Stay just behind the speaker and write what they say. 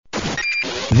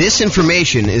This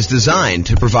information is designed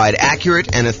to provide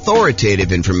accurate and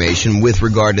authoritative information with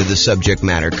regard to the subject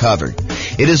matter covered.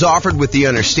 It is offered with the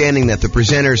understanding that the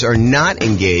presenters are not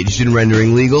engaged in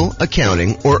rendering legal,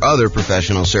 accounting, or other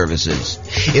professional services.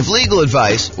 If legal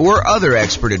advice or other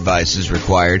expert advice is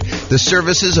required, the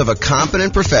services of a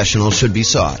competent professional should be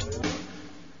sought.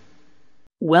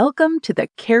 Welcome to the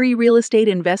Carey Real Estate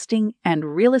Investing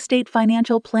and Real Estate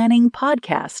Financial Planning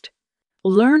podcast.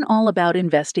 Learn all about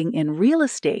investing in real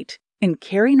estate in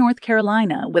Carey, North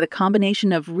Carolina, with a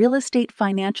combination of real estate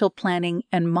financial planning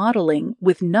and modeling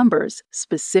with numbers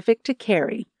specific to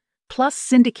Carey, plus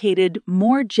syndicated,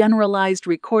 more generalized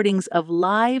recordings of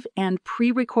live and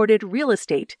pre-recorded real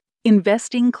estate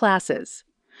investing classes,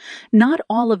 not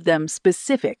all of them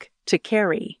specific to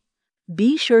Carey.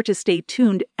 Be sure to stay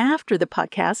tuned after the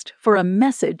podcast for a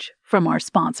message from our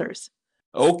sponsors.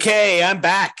 Okay, I'm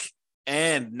back.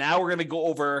 And now we're going to go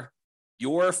over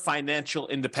your financial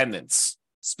independence.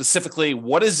 Specifically,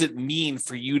 what does it mean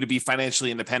for you to be financially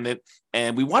independent?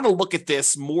 And we want to look at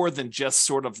this more than just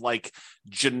sort of like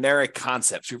generic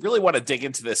concepts. We really want to dig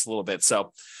into this a little bit.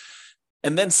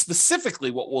 And then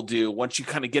specifically what we'll do once you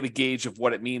kind of get a gauge of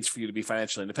what it means for you to be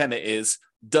financially independent is,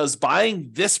 does buying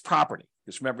this property,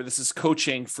 because remember, this is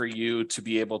coaching for you to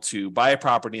be able to buy a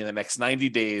property in the next 90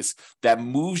 days that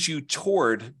moves you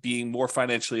toward being more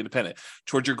financially independent,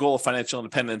 toward your goal of financial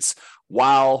independence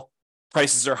while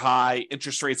prices are high,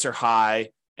 interest rates are high,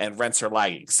 and rents are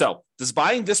lagging. So does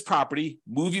buying this property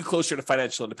move you closer to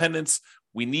financial independence?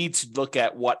 We need to look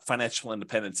at what financial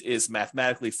independence is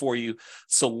mathematically for you.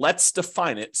 So let's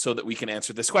define it so that we can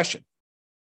answer this question.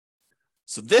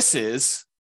 So this is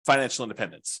financial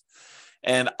independence.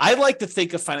 And I like to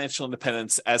think of financial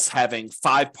independence as having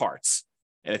 5 parts.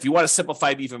 And if you want to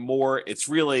simplify it even more, it's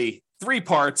really 3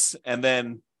 parts. And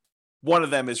then one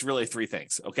of them is really 3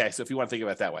 things. Okay. So if you want to think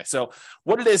about it that way. So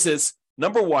what it is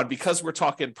number one, because we're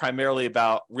talking primarily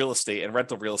about real estate and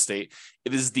rental real estate,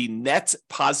 it is the net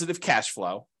positive cash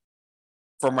flow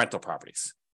from rental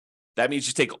properties. That means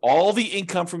you take all the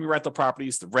income from your rental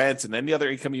properties, the rent, and any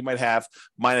other income you might have,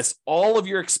 minus all of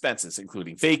your expenses,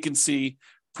 including vacancy,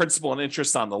 principal and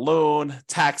interest on the loan,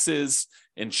 taxes,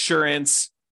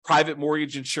 insurance, private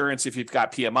mortgage insurance if you've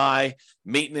got PMI,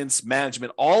 maintenance,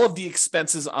 management, all of the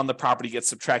expenses on the property get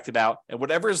subtracted out. And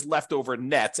whatever is left over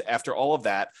net after all of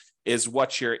that is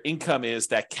what your income is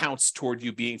that counts toward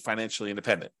you being financially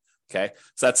independent. Okay.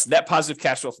 So that's net positive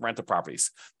cash flow from rental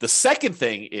properties. The second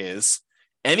thing is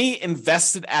any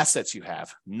invested assets you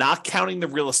have, not counting the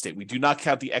real estate. We do not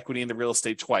count the equity in the real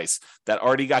estate twice. That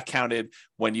already got counted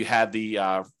when you had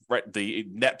the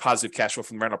net positive cash flow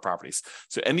from rental properties.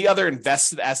 So any other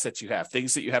invested assets you have,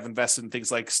 things that you have invested in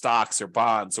things like stocks or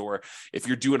bonds, or if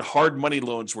you're doing hard money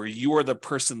loans where you are the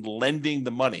person lending the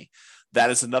money,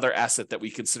 that is another asset that we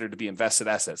consider to be invested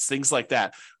assets. Things like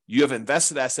that. You have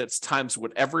invested assets times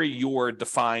whatever your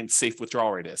defined safe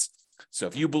withdrawal rate is. So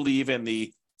if you believe in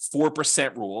the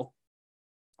 4% rule,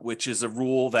 which is a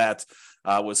rule that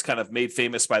was kind of made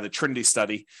famous by the Trinity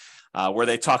study, where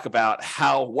they talk about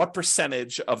what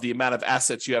percentage of the amount of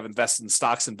assets you have invested in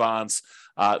stocks and bonds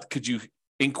could you,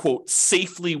 in quote,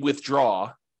 safely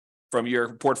withdraw from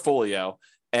your portfolio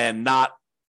and not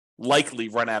likely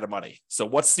run out of money. So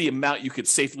what's the amount you could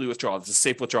safely withdraw? It's a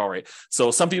safe withdrawal rate.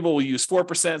 So some people will use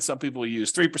 4%, some people will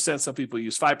use 3%, some people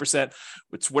use 5%.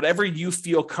 It's whatever you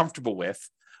feel comfortable with.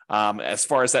 As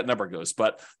far as that number goes.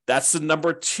 But that's the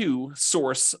number 2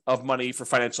 source of money for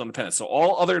financial independence. So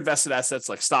all other invested assets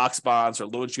like stocks, bonds, or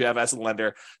loans you have as a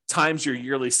lender times your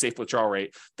yearly safe withdrawal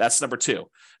rate, that's number 2.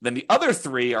 Then the other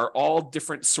 3 are all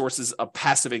different sources of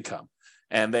passive income.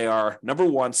 And they are, number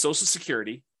 1, Social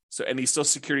Security. So any Social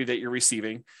Security that you're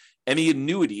receiving. Any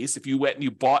annuities, if you went and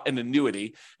you bought an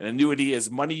annuity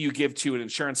is money you give to an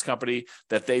insurance company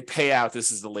that they pay out.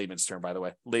 This is the layman's term, by the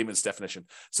way, layman's definition.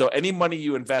 So any money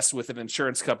you invest with an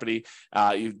insurance company,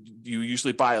 you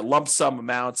usually buy a lump sum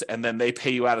amount, and then they pay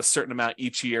you out a certain amount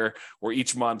each year or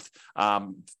each month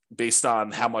based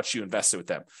on how much you invested with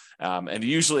them. And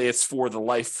usually it's for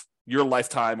your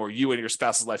lifetime or you and your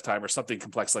spouse's lifetime or something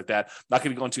complex like that. I'm not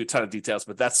going to go into a ton of details,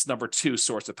 but that's number 2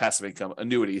 source of passive income,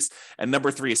 annuities. And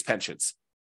number 3 is pensions.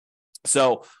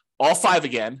 So all 5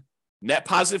 again, net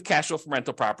positive cash flow from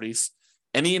rental properties,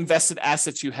 any invested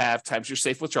assets you have times your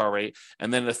safe withdrawal rate,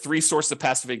 and then the 3 sources of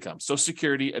passive income, Social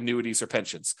Security, annuities, or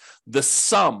pensions. The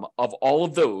sum of all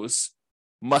of those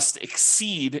must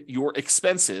exceed your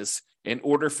expenses in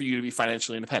order for you to be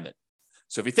financially independent.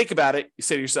 So if you think about it, you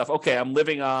say to yourself, okay, I'm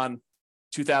living on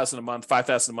 $2,000 a month,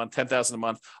 $5,000 a month, $10,000 a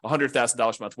month,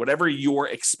 $100,000 a month, whatever your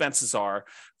expenses are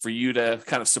for you to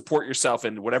kind of support yourself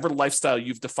in whatever lifestyle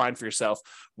you've defined for yourself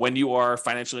when you are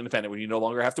financially independent, when you no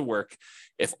longer have to work.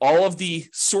 If all of the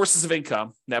sources of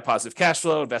income, net positive cash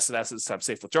flow, invested assets times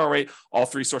safe withdrawal rate, all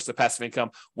three sources of passive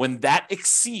income, when that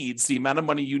exceeds the amount of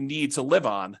money you need to live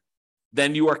on,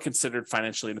 then you are considered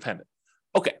financially independent.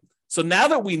 Okay, so now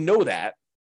that we know that,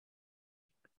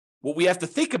 what we have to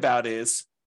think about is,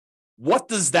 what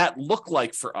does that look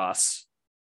like for us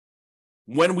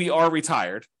when we are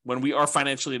retired, when we are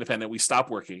financially independent, we stop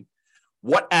working?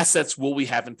 What assets will we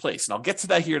have in place? And I'll get to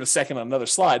that here in a second on another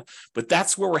slide, but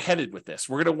that's where we're headed with this.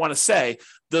 We're going to want to say,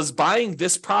 does buying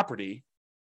this property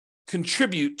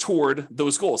contribute toward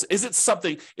those goals? Is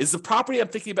the property I'm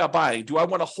thinking about buying, do I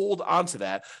want to hold on to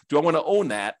that? Do I want to own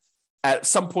that at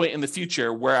some point in the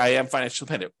future where I am financially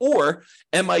independent? Or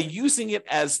am I using it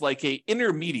as like a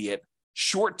intermediate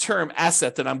short-term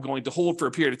asset that I'm going to hold for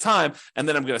a period of time, and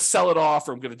then I'm going to sell it off,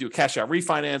 or I'm going to do a cash out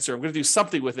refinance, or I'm going to do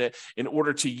something with it in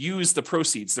order to use the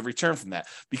proceeds, the return from that,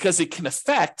 because it can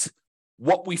affect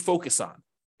what we focus on.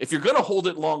 If you're going to hold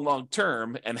it long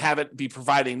term and have it be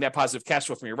providing net positive cash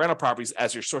flow from your rental properties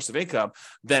as your source of income,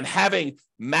 then having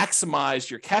maximized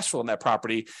your cash flow in that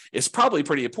property is probably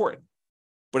pretty important.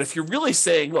 But if you're really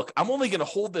saying, look, I'm only going to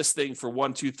hold this thing for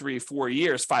 1, 2, 3, 4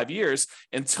 years, 5 years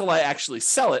until I actually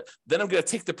sell it, then I'm going to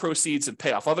take the proceeds and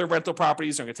pay off other rental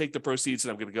properties. I'm going to take the proceeds and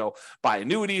I'm going to go buy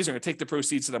annuities. I'm going to take the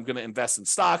proceeds and I'm going to invest in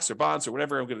stocks or bonds or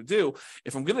whatever I'm going to do.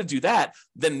 If I'm going to do that,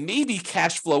 then maybe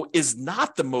cash flow is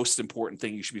not the most important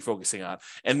thing you should be focusing on.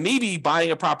 And maybe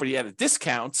buying a property at a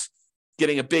discount,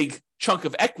 getting a big chunk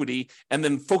of equity, and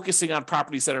then focusing on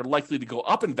properties that are likely to go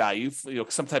up in value,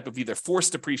 some type of either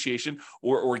forced appreciation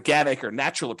or organic or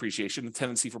natural appreciation, the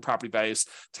tendency for property values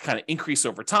to kind of increase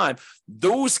over time,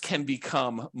 those can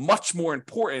become much more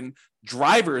important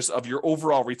drivers of your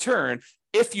overall return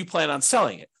if you plan on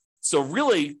selling it. So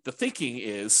really the thinking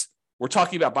is, we're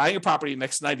talking about buying a property in the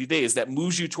next 90 days that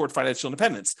moves you toward financial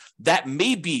independence. That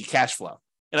may be cash flow.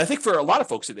 And I think for a lot of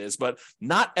folks it is, but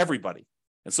not everybody.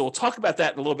 And so we'll talk about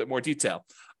that in a little bit more detail.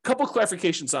 A couple of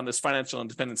clarifications on this financial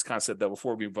independence concept, though,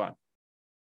 before we move on.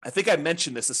 I think I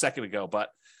mentioned this a second ago, but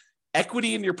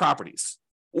equity in your properties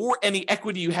or any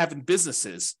equity you have in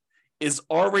businesses is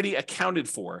already accounted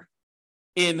for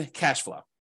in cash flow.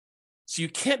 So you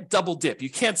can't double dip.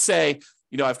 You can't say,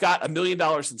 I've got $1 million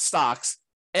in stocks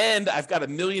and I've got $1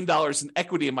 million in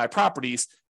equity in my properties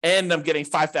and I'm getting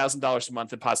 $5,000 a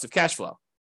month in positive cash flow.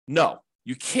 No.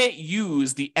 You can't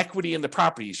use the equity in the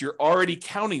properties. You're already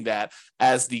counting that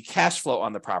as the cash flow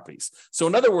on the properties. So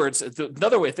in other words,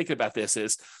 another way of thinking about this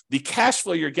is the cash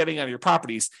flow you're getting on your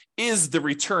properties is the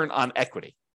return on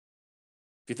equity.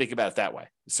 If you think about it that way,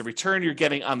 it's the return you're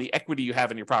getting on the equity you have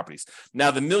in your properties.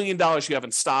 Now, the $1 million you have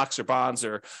in stocks or bonds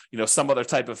or some other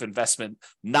type of investment,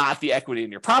 not the equity in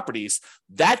your properties,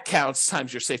 that counts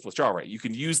times your safe withdrawal rate. You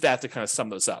can use that to kind of sum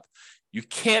those up. You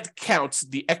can't count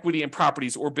the equity in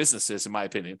properties or businesses, in my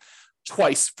opinion,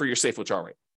 twice for your safe withdrawal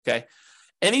rate, okay?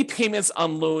 Any payments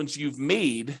on loans you've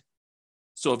made,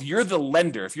 so if you're the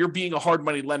lender, if you're being a hard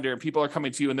money lender and people are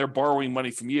coming to you and they're borrowing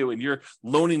money from you and you're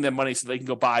loaning them money so they can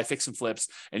go buy fix and flips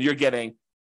and you're getting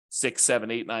 6, 7,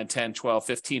 8, 9, 10, 12,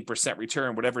 15%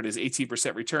 return, whatever it is,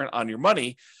 18% return on your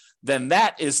money, then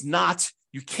that is not,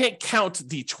 you can't count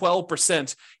the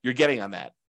 12% you're getting on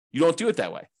that. You don't do it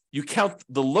that way. You count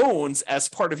the loans as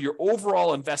part of your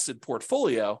overall invested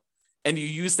portfolio, and you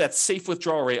use that safe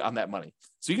withdrawal rate on that money.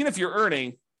 So even if you're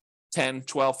earning 10,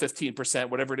 12, 15%,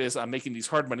 whatever it is on making these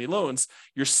hard money loans,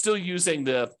 you're still using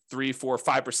the 3, 4,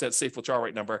 5% safe withdrawal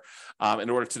rate number in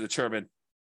order to determine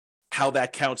how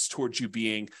that counts towards you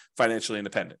being financially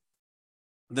independent.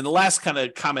 And then the last kind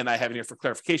of comment I have in here for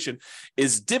clarification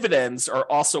is dividends are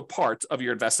also part of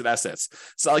your invested assets.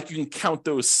 It's not like you can count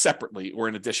those separately or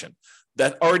in addition.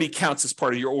 That already counts as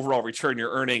part of your overall return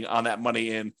you're earning on that money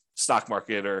in stock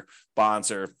market or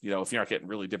bonds, or, if you're not getting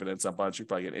really dividends on bonds, you're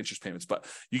probably getting interest payments, but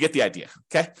you get the idea.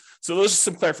 Okay. So those are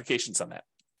some clarifications on that.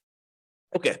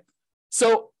 Okay.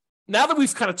 So now that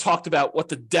we've kind of talked about what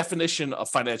the definition of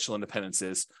financial independence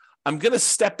is, I'm going to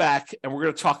step back and we're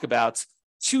going to talk about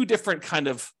two different kind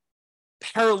of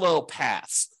parallel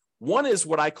paths. One is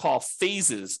what I call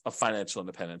phases of financial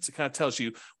independence. It kind of tells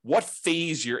you what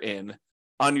phase you're in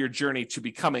on your journey to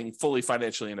becoming fully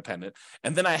financially independent.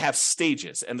 And then I have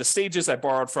stages. And the stages I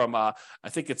borrowed from, I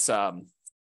think it's,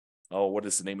 what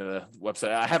is the name of the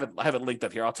website? I have it linked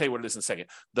up here. I'll tell you what it is in a second.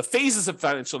 The phases of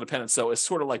financial independence, though, is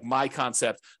sort of like my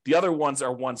concept. The other ones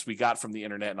are ones we got from the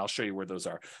internet, and I'll show you where those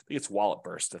are. I think it's Wallet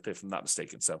Burst, if I'm not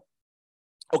mistaken. So,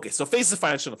 okay, so phases of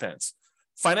financial independence.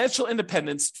 financial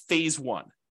independence phase one.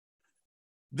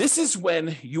 This is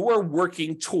when you're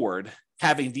working toward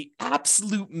having the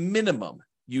absolute minimum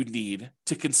you need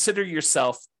to consider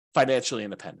yourself financially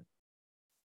independent.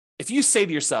 If you say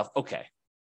to yourself, okay,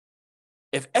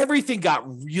 if everything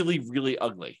got really, really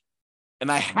ugly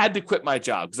and I had to quit my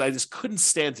job because I just couldn't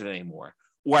stand it anymore,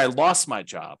 or I lost my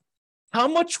job, how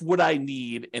much would I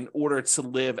need in order to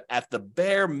live at the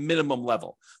bare minimum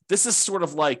level? This is sort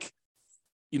of like,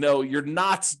 you're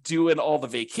not doing all the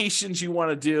vacations you want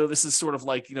to do. This is sort of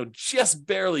like, just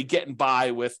barely getting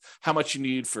by with how much you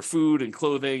need for food and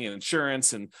clothing and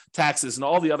insurance and taxes and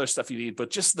all the other stuff you need, but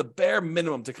just the bare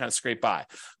minimum to kind of scrape by.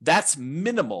 That's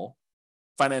minimal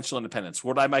financial independence,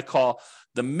 what I might call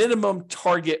the minimum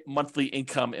target monthly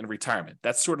income in retirement.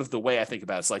 That's sort of the way I think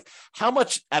about it. It's like, how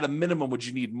much at a minimum would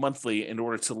you need monthly in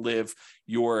order to live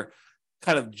your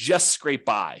kind of just scrape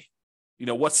by?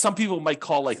 What some people might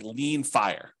call like lean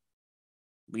financial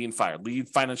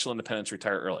independence,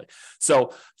 retire early.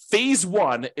 So phase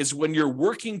one is when you're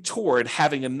working toward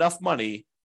having enough money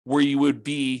where you would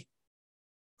be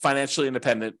financially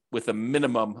independent with a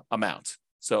minimum amount.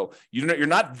 So you're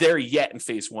not there yet in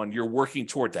phase one. You're working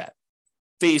toward that.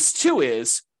 Phase two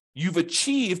is you've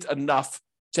achieved enough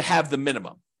to have the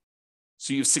minimum.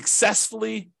 So you've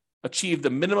successfully achieved the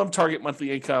minimum target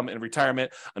monthly income in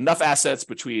retirement, enough assets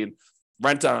between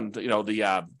rent on,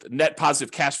 the net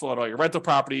positive cash flow on all your rental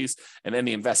properties and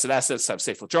any invested assets have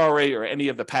safe withdrawal rate or any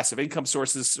of the passive income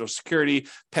sources, Social Security,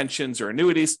 pensions, or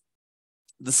annuities.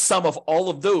 The sum of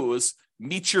all of those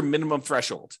meets your minimum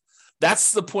threshold.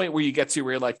 That's the point where you get to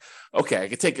where you're like, okay, I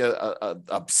could take a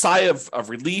sigh of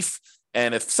relief.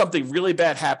 And if something really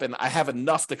bad happened, I have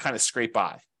enough to kind of scrape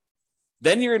by.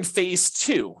 Then you're in phase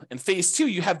two. In phase two,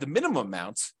 you have the minimum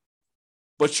amount,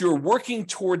 but you're working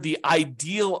toward the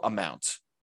ideal amount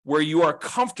where you are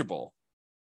comfortable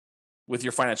with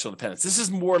your financial independence. This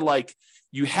is more like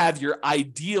you have your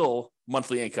ideal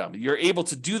monthly income. You're able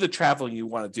to do the traveling you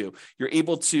want to do. You're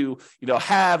able to,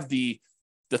 have the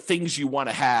things you want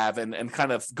to have and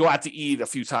kind of go out to eat a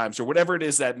few times or whatever it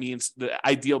is that means the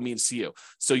ideal means to you.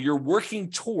 So you're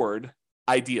working toward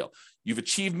ideal. You've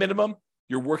achieved minimum.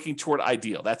 You're working toward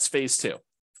ideal. That's phase two.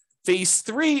 Phase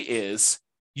three is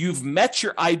you've met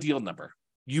your ideal number.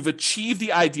 You've achieved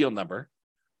the ideal number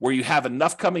where you have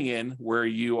enough coming in, where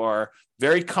you are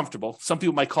very comfortable. Some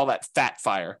people might call that fat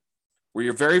fire, where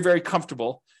you're very, very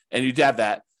comfortable and you have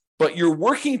that, but you're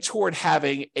working toward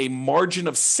having a margin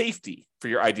of safety for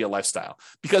your ideal lifestyle.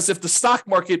 Because if the stock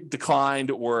market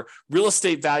declined or real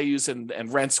estate values and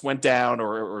rents went down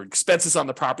or expenses on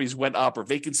the properties went up or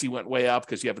vacancy went way up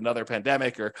because you have another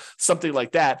pandemic or something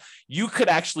like that, you could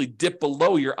actually dip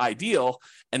below your ideal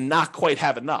and not quite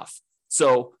have enough.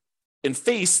 So in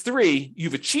phase three,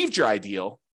 you've achieved your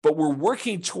ideal, but we're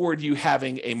working toward you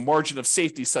having a margin of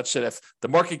safety such that if the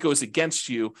market goes against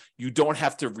you, you don't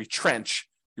have to retrench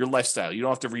your lifestyle. You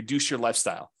don't have to reduce your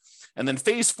lifestyle. And then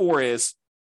phase four is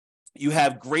you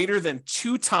have greater than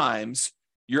 2 times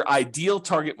your ideal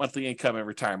target monthly income in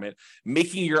retirement,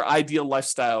 making your ideal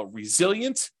lifestyle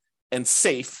resilient and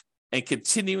safe and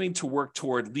continuing to work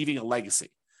toward leaving a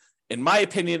legacy. In my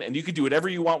opinion, and you can do whatever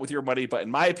you want with your money, but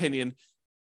in my opinion,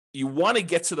 you want to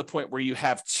get to the point where you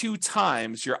have 2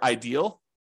 times your ideal.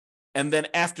 And then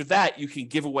after that, you can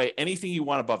give away anything you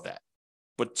want above that.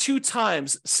 But 2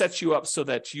 times sets you up so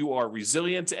that you are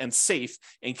resilient and safe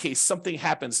in case something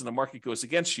happens and the market goes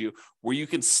against you, where you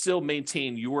can still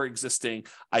maintain your existing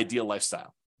ideal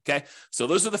lifestyle. Okay. So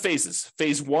those are the phases.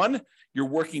 Phase 1, you're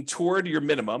working toward your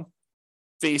minimum.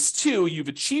 Phase 2, you've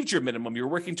achieved your minimum. You're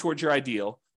working towards your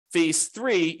ideal. Phase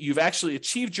 3, you've actually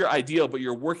achieved your ideal, but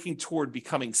you're working toward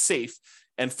becoming safe.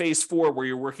 And phase 4, where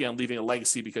you're working on leaving a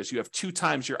legacy because you have 2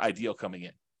 times your ideal coming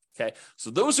in. Okay, so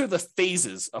those are the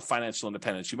phases of financial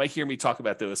independence. You might hear me talk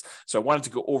about those. So I wanted to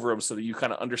go over them so that you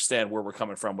kind of understand where we're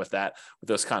coming from with that, with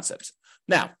those concepts.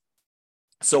 Now,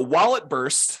 so Wallet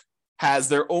Burst has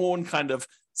their own kind of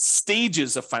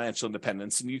stages of financial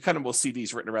independence, and you kind of will see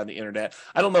these written around the internet.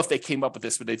 I don't know if they came up with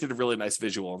this, but they did a really nice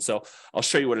visual. And so I'll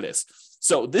show you what it is.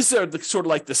 So these are the sort of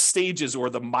like the stages or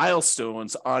the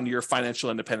milestones on your financial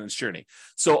independence journey.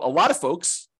 So a lot of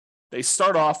folks, they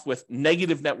start off with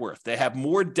negative net worth. They have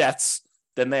more debts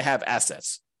than they have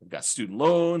assets. They've got student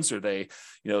loans, or they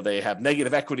have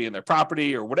negative equity in their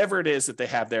property, or whatever it is that they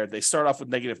have there. They start off with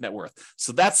negative net worth.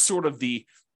 So that's sort of the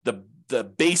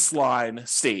baseline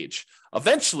stage.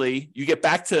 Eventually, you get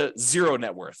back to 0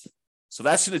 net worth. So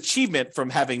that's an achievement from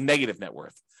having negative net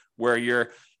worth, where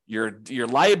your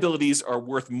liabilities are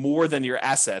worth more than your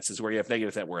assets, is where you have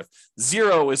negative net worth.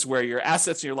 0 is where your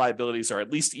assets and your liabilities are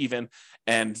at least even,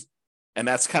 and And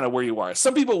that's kind of where you are.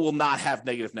 Some people will not have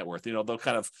negative net worth. They'll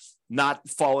kind of not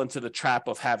fall into the trap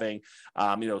of having,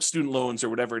 student loans or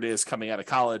whatever it is coming out of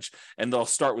college, and they'll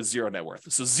start with zero net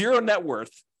worth. So zero net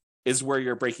worth is where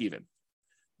you're break even.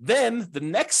 Then the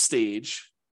next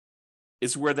stage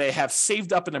is where they have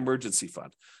saved up an emergency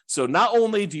fund. So not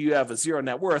only do you have a zero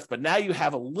net worth, but now you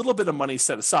have a little bit of money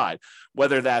set aside,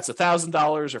 whether that's $1,000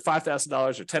 or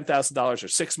 $5,000 or $10,000 or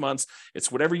 6 months.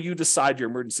 It's whatever you decide your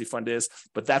emergency fund is,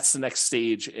 but that's the next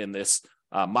stage in this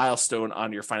milestone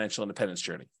on your financial independence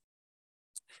journey.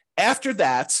 After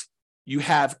that, you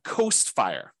have Coast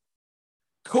Fire.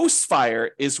 Coast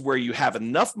Fire is where you have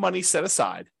enough money set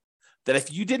aside that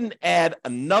if you didn't add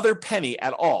another penny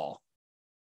at all,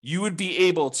 you would be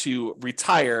able to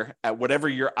retire at whatever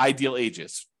your ideal age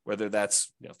is, whether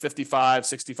that's 55,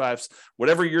 65,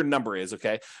 whatever your number is,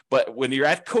 okay? But when you're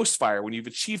at Coast Fire, when you've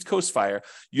achieved Coast Fire,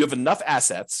 you have enough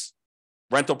assets,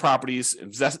 rental properties,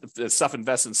 stuff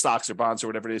invested in stocks or bonds or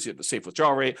whatever it is, you have the safe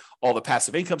withdrawal rate, all the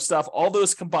passive income stuff, all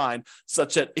those combined,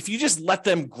 such that if you just let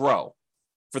them grow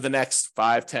for the next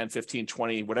 5, 10, 15,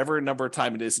 20, whatever number of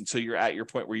time it is until you're at your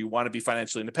point where you want to be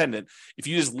financially independent, if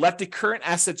you just let the current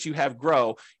assets you have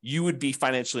grow, you would be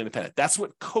financially independent. That's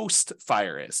what Coast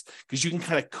Fire is, because you can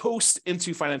kind of coast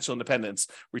into financial independence,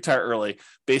 retire early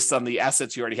based on the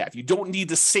assets you already have. You don't need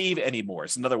to save anymore.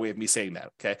 It's another way of me saying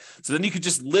that, okay? So then you could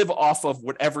just live off of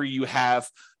whatever you have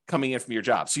coming in from your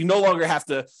job. So you no longer have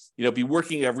to, be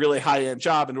working a really high-end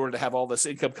job in order to have all this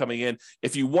income coming in.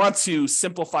 If you want to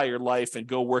simplify your life and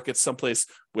go work at someplace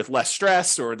with less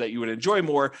stress or that you would enjoy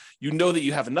more, you know that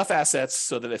you have enough assets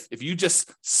so that if you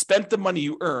just spent the money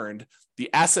you earned,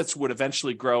 the assets would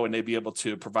eventually grow and they'd be able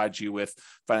to provide you with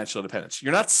financial independence.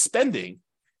 You're not spending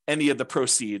any of the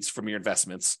proceeds from your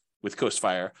investments with Coast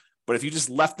Fire, but if you just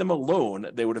left them alone,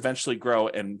 they would eventually grow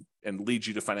and lead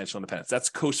you to financial independence. That's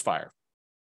Coast Fire.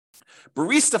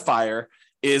 Barista Fire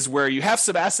is where you have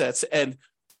some assets, and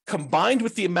combined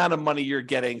with the amount of money you're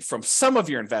getting from some of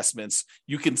your investments,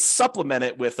 you can supplement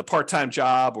it with a part-time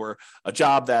job or a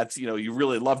job that you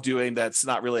really love doing that's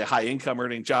not really a high income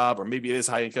earning job, or maybe it is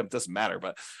high income, it doesn't matter,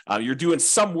 but you're doing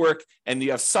some work and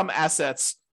you have some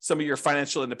assets, some of your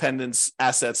financial independence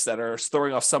assets that are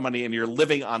throwing off some money, and you're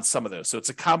living on some of those. So it's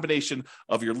a combination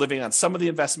of you're living on some of the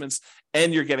investments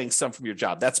and you're getting some from your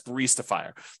job. That's Barista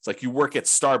Fire. It's like you work at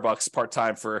Starbucks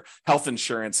part-time for health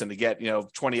insurance and to get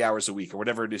 20 hours a week or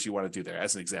whatever it is you want to do there,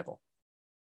 as an example.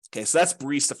 Okay, so that's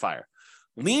Barista Fire.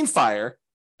 Lean Fire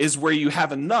is where you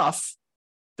have enough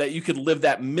that you could live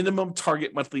that minimum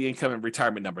target monthly income and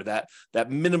retirement number, that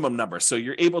minimum number. So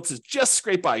you're able to just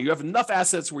scrape by. You have enough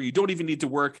assets where you don't even need to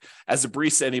work as a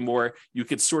barista anymore. You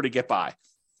could sort of get by.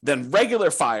 Then regular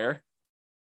Fire,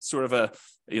 sort of a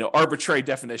arbitrary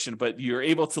definition, but you're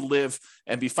able to live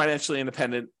and be financially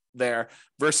independent there,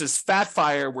 versus Fat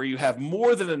Fire, where you have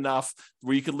more than enough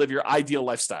where you can live your ideal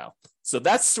lifestyle. So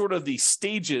that's sort of the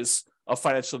stages of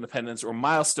financial independence or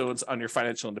milestones on your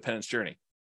financial independence journey.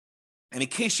 And in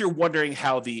case you're wondering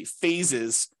how the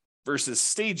phases versus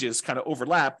stages kind of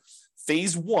overlap,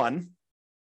 phase 1,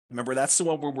 remember, that's the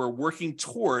one where we're working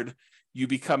toward you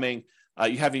becoming,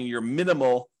 you having your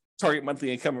minimal target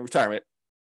monthly income in retirement.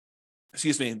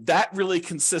 That really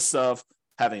consists of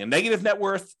having a negative net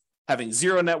worth, having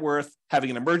zero net worth, having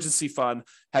an emergency fund,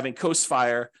 having Coast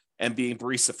Fire, and being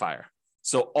Barista Fire.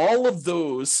 So all of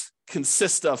those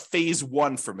consist of phase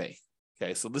 1 for me.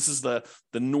 Okay, so this is the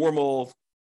normal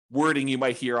wording you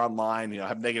might hear online,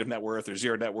 have negative net worth or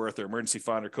zero net worth or emergency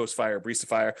fund or Coast Fire or Barista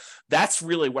Fire. That's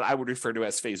really what I would refer to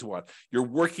as phase 1. You're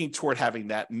working toward having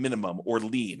that minimum or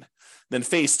lean. Then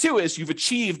phase 2 is you've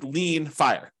achieved Lean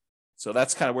Fire. So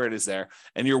that's kind of where it is there.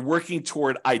 And you're working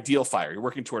toward Ideal Fire. You're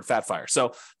working toward Fat Fire.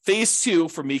 So phase 2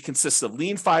 for me consists of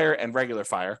Lean Fire and regular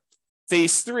Fire.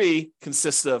 Phase 3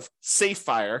 consists of Safe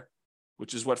Fire,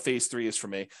 which is what phase 3 is for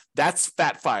me. That's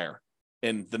Fat Fire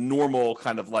in the normal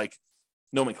kind of like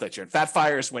nomenclature. And Fat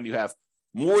Fire is when you have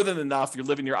more than enough, you're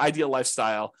living your ideal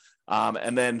lifestyle.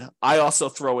 And then I also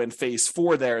throw in phase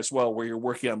 4 there as well, where you're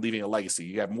working on leaving a legacy.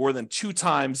 You have more than 2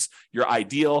 times your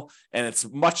ideal, and it's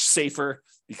much safer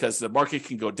because the market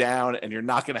can go down and you're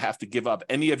not going to have to give up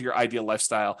any of your ideal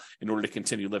lifestyle in order to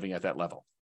continue living at that level.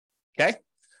 Okay.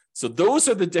 So those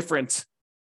are the different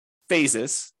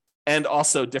phases and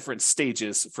also different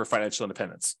stages for financial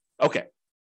independence. Okay.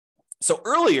 So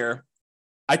earlier,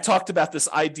 I talked about this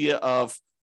idea of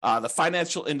the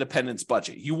financial independence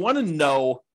budget. You want to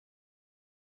know,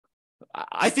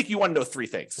 I think you want to know 3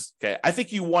 things. Okay. I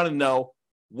think you want to know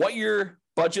what your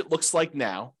budget looks like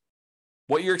now,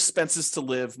 what your expenses to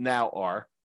live now are,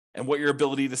 and what your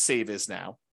ability to save is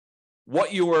now,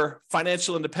 what your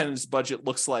financial independence budget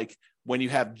looks like when you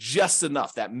have just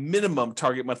enough, that minimum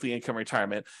target monthly income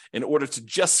retirement in order to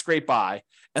just scrape by.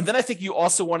 And then I think you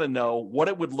also want to know what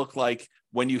it would look like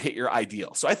when you hit your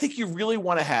ideal. So I think you really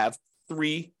want to have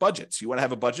 3 budgets. You want to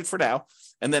have a budget for now.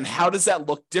 And then how does that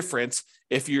look different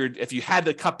if you had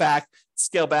to cut back,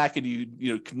 scale back, and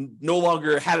you no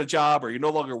longer had a job, or you no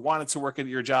longer wanted to work at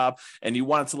your job and you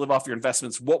wanted to live off your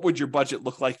investments? What would your budget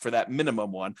look like for that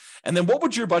minimum one? And then what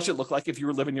would your budget look like if you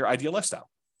were living your ideal lifestyle?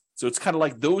 So it's kind of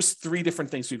like those 3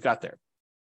 different things we've got there.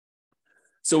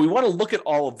 So we want to look at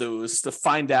all of those to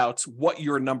find out what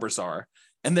your numbers are.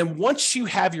 And then once you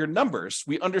have your numbers,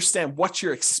 we understand what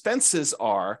your expenses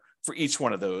are for each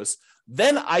one of those.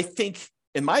 Then I think,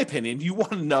 in my opinion, you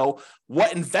want to know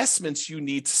what investments you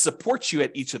need to support you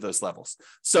at each of those levels.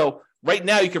 So right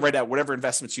now you can write out whatever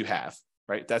investments you have,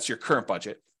 right? That's your current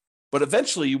budget. But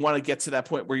eventually you want to get to that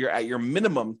point where you're at your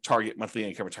minimum target monthly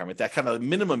income retirement, that kind of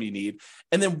minimum you need.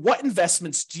 And then what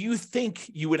investments do you think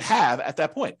you would have at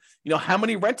that point? How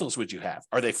many rentals would you have?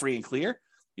 Are they free and clear?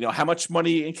 How much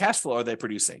money in cash flow are they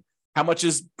producing? How much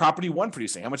is property 1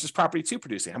 producing? How much is property 2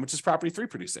 producing? How much is property 3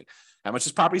 producing? How much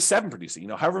is property 7 producing?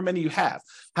 However many you have.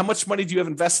 How much money do you have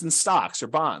invested in stocks or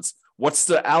bonds? What's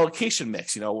the allocation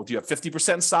mix? Do you have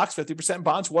 50% in stocks, 50% in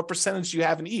bonds? What percentage do you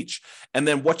have in each? And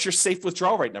then what's your safe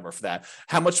withdrawal rate number for that?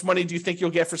 How much money do you think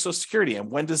you'll get for Social Security? And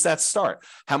when does that start?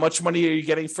 How much money are you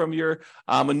getting from your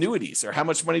annuities? Or how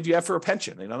much money do you have for a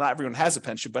pension? Not everyone has a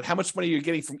pension, but how much money are you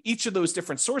getting from each of those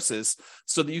different sources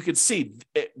so that you can see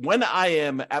when I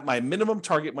am at my minimum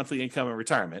target monthly income in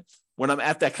retirement, when I'm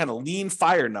at that kind of lean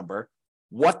fire number,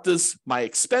 what does my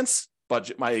expense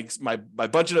budget, my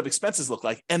budget of expenses look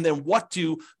like? And then what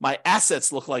do my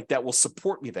assets look like that will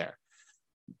support me there?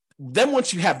 Then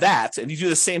once you have that, and you do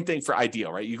the same thing for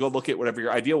ideal, right? You go look at whatever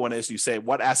your ideal one is, you say,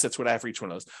 what assets would I have for each one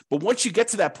of those? But once you get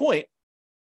to that point,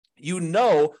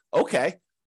 okay,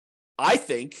 I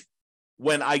think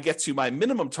when I get to my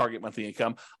minimum target monthly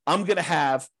income, I'm going to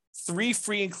have 3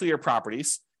 free and clear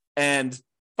properties and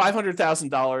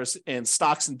 $500,000 in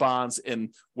stocks and bonds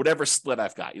in whatever split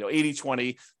I've got,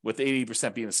 80-20 with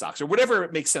 80% being in stocks, or whatever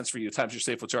it makes sense for you times your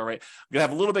safe withdrawal rate. I'm going to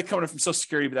have a little bit coming in from Social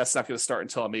Security, but that's not going to start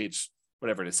until I'm age,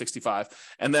 whatever it is, 65.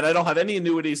 And then I don't have any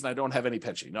annuities and I don't have any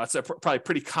pension. It's a probably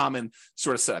pretty common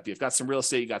sort of setup. You've got some real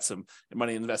estate, you got some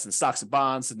money invested in stocks and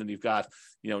bonds, and then you've got,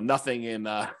 nothing in,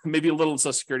 maybe a little in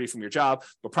Social Security from your job,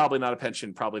 but probably not a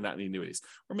pension, probably not any annuities,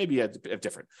 or maybe a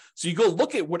different. So you go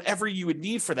look at whatever you would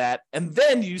need for that. And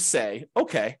then you say,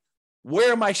 okay,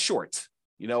 where am I short?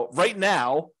 Right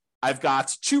now I've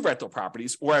got 2 rental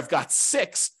properties, or I've got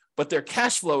 6, but their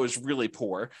cash flow is really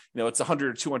poor. It's $100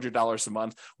 or $200 a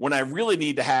month when I really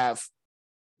need to have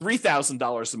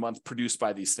 $3,000 a month produced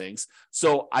by these things.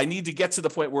 So I need to get to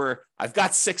the point where I've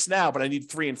got 6 now, but I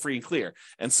need 3 and free and clear.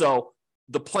 And so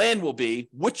the plan will be,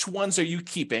 which ones are you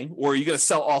keeping, or are you going to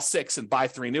sell all 6 and buy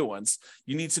 3 new ones?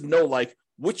 You need to know,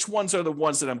 which ones are the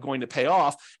ones that I'm going to pay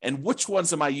off, and which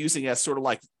ones am I using as sort of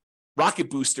like rocket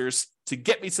boosters to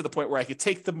get me to the point where I could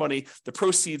take the money, the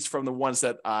proceeds from the ones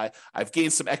that I've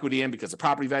gained some equity in because the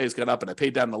property value has gone up and I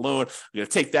paid down the loan. I'm going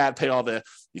to take that, pay all the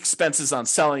expenses on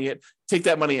selling it, take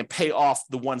that money and pay off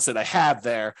the ones that I have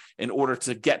there in order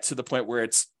to get to the point where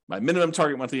it's my minimum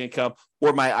target monthly income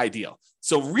or my ideal.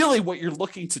 So really what you're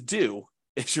looking to do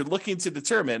is you're looking to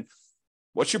determine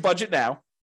what's your budget now,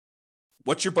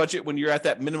 what's your budget when you're at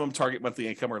that minimum target monthly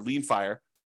income or lean fire,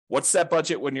 what's that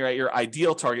budget when you're at your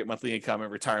ideal target monthly income in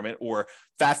retirement or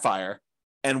fat fire,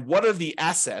 and what are the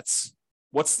assets,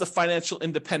 what's the financial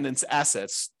independence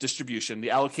assets distribution,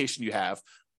 the allocation you have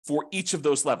for each of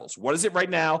those levels. What is it right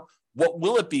now? What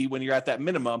will it be when you're at that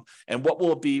minimum? And what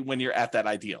will it be when you're at that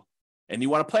ideal? And you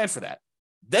want to plan for that.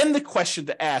 Then the question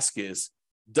to ask is,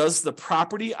 does the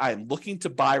property I'm looking to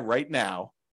buy right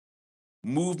now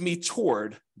move me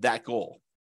toward that goal?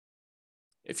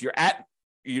 If you're at,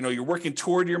 you're working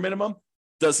toward your minimum,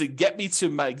 does it get me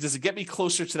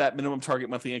closer to that minimum target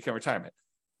monthly income retirement?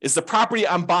 Is the property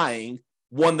I'm buying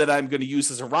one that I'm going to use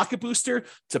as a rocket booster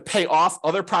to pay off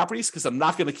other properties because I'm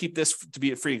not going to keep this to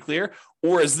be free and clear?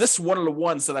 Or is this one of the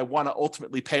ones that I want to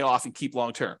ultimately pay off and keep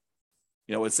long-term?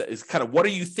 It's kind of, what are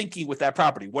you thinking with that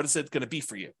property? What is it going to be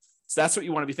for you? So that's what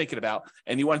you want to be thinking about.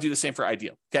 And you want to do the same for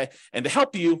ideal. Okay. And to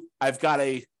help you, I've got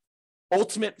a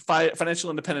ultimate financial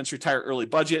independence retire early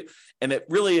budget. And it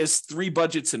really is 3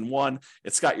 budgets in one.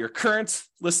 It's got your current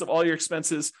list of all your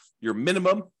expenses, your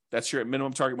minimum, that's your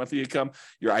minimum target monthly income,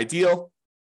 your ideal.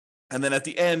 And then at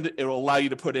the end, it will allow you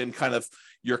to put in kind of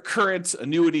your current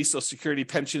annuity, Social Security,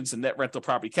 pensions, and net rental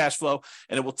property cash flow.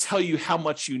 And it will tell you how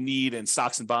much you need in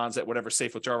stocks and bonds at whatever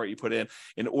safe withdrawal rate you put in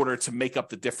order to make up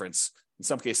the difference In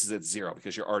some cases, it's zero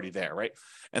because you're already there, right?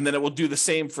 And then it will do the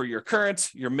same for your current,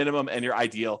 your minimum, and your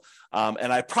ideal.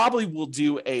 And I probably will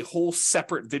do a whole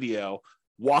separate video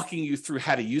walking you through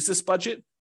how to use this budget.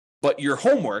 But your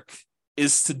homework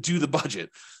is to do the budget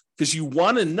because you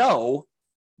want to know,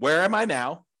 where am I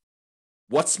now?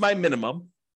 What's my minimum?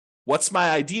 What's my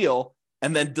ideal?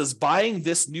 And then does buying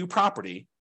this new property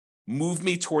move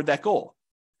me toward that goal?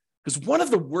 Because one of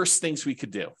the worst things we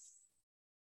could do,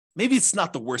 maybe it's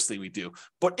not the worst thing we do,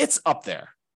 but it's up there.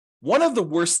 One of the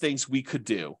worst things we could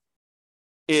do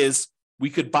is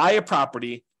we could buy a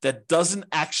property that doesn't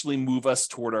actually move us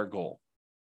toward our goal.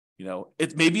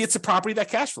 Maybe it's a property that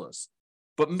cash flows,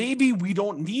 but maybe we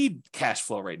don't need cash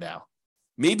flow right now.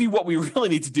 Maybe what we really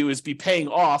need to do is be paying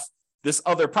off this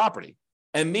other property.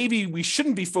 And maybe we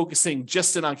shouldn't be focusing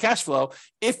just in on cash flow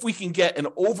if we can get an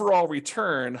overall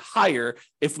return higher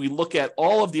if we look at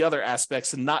all of the other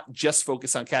aspects and not just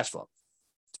focus on cash flow.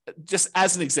 Just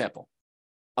as an example,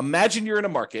 imagine you're in a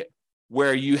market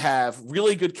where you have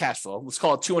really good cash flow. Let's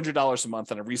call it $200 a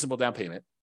month on a reasonable down payment.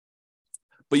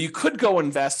 But you could go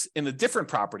invest in a different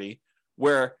property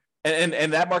where,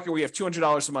 and that market where you have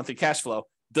 $200 a month in cash flow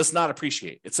does not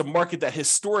appreciate. It's a market that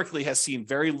historically has seen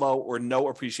very low or no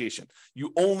appreciation.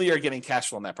 You only are getting cash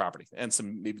flow on that property and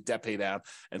some maybe debt pay down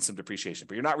and some depreciation,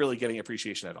 but you're not really getting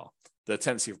appreciation at all. The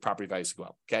tendency of property values to go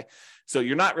up. Okay. So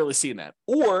you're not really seeing that.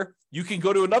 Or you can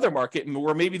go to another market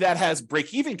where maybe that has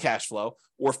break-even cash flow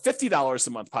or $50 a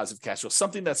month positive cash flow,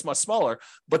 something that's much smaller,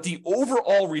 but the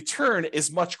overall return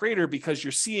is much greater because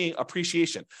you're seeing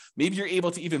appreciation. Maybe you're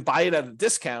able to even buy it at a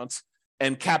discount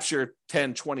and capture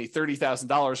 $10,000, $20,000,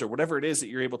 $30,000 or whatever it is that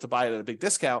you're able to buy it at a big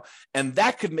discount. And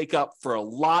that could make up for a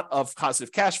lot of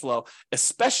positive cash flow,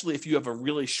 especially if you have a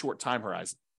really short time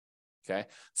horizon. Okay.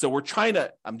 So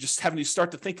I'm just having you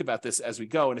start to think about this as we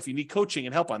go. And if you need coaching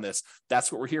and help on this,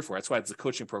 that's what we're here for. That's why it's a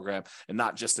coaching program and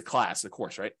not just a class, a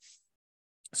course, right?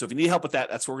 So if you need help with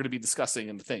that, that's what we're going to be discussing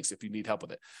in the things if you need help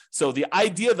with it. So the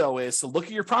idea though is to look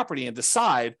at your property and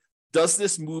decide, does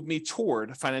this move me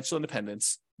toward financial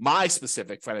independence, my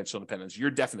specific financial independence,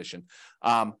 your definition,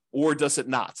 or does it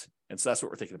not? And so that's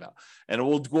what we're thinking about. And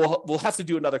we'll have to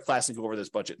do another class and go over this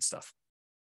budget and stuff.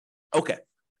 Okay.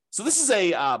 So this is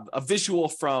a visual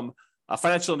from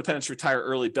Financial Independence Retire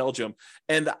Early Belgium.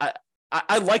 And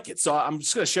I like it. So I'm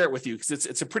just going to share it with you because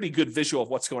it's a pretty good visual of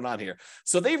what's going on here.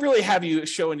 So they really have you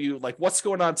showing you like what's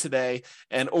going on today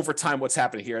and over time what's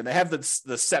happening here. And they have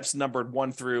the steps numbered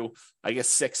 1 through, I guess,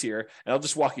 6 here. And I'll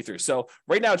just walk you through. So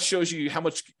right now it shows you how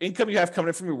much income you have coming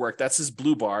in from your work. That's this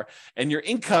blue bar. And your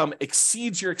income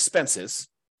exceeds your expenses.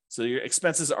 So your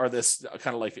expenses are this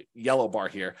kind of like yellow bar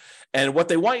here. And what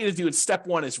they want you to do in step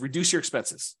 1 is reduce your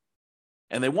expenses.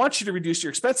 And they want you to reduce your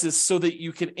expenses so that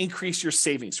you can increase your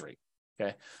savings rate.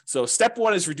 Okay. So step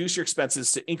 1 is reduce your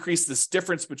expenses to increase this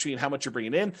difference between how much you're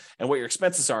bringing in and what your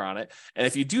expenses are on it. And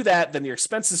if you do that, then your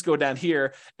expenses go down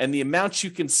here and the amount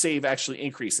you can save actually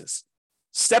increases.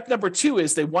 Step number 2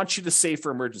 is they want you to save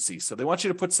for emergencies. So they want you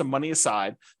to put some money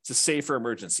aside to save for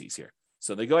emergencies here.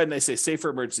 So they go ahead and they say save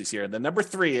for emergencies here. And then number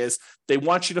 3 is they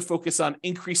want you to focus on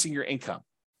increasing your income.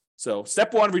 So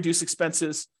step 1, reduce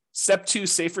expenses. Step 2,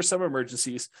 save for some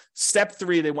emergencies. Step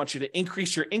 3, they want you to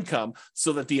increase your income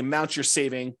so that the amount you're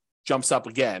saving jumps up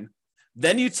again.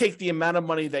 Then you take the amount of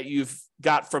money that you've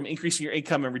got from increasing your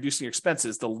income and reducing your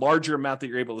expenses, the larger amount that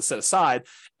you're able to set aside,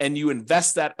 and you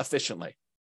invest that efficiently.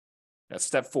 That's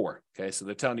step 4. Okay, so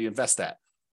they're telling you invest that.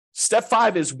 Step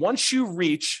 5 is once you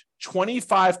reach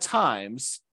 25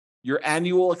 times your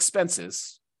annual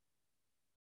expenses,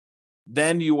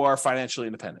 then you are financially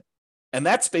independent. And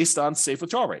that's based on safe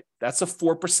withdrawal rate. That's a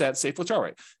 4% safe withdrawal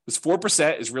rate. Because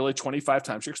 4% is really 25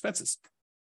 times your expenses.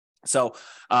 So,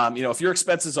 if your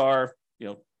expenses are,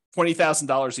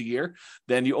 $20,000 a year,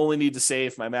 then you only need to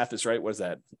save, my math is right, what is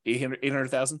that,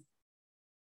 800,000?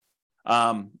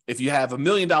 If you have $1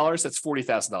 million, that's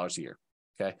 $40,000 a year.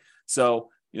 Okay. So,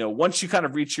 once you kind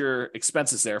of reach your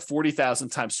expenses there, 40,000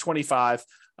 times 25,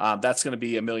 that's going to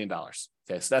be $1 million.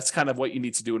 Okay, so that's kind of what you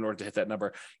need to do in order to hit that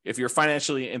number. If you're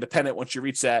financially independent, once you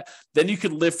reach that, then you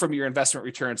can live from your investment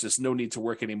returns. There's no need to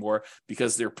work anymore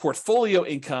because their portfolio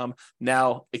income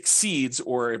now exceeds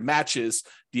or matches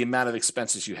the amount of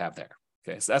expenses you have there.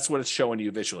 Okay, so that's what it's showing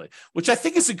you visually, which I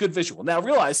think is a good visual. Now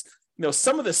realize,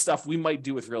 some of this stuff we might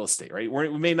do with real estate, right?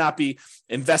 We may not be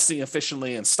investing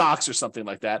efficiently in stocks or something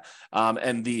like that.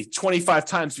 And the 25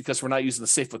 times, because we're not using the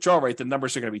safe withdrawal rate, the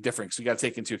numbers are going to be different. So we got to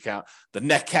take into account the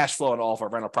net cash flow on all of our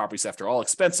rental properties after all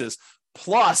expenses.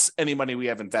 plus any money we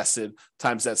have invested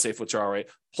times that safe withdrawal rate,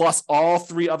 plus all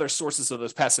three other sources of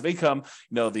those passive income,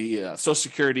 the Social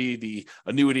Security, the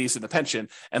annuities, and the pension.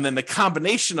 And then the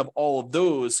combination of all of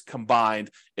those combined,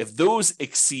 if those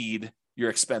exceed your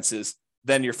expenses,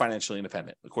 then you're financially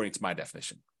independent, according to my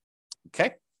definition.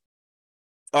 Okay?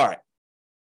 All right.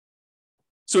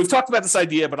 So we've talked about this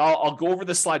idea, but I'll go over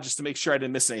this slide just to make sure I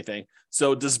didn't miss anything.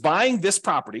 So does buying this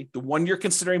property, the one you're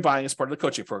considering buying as part of the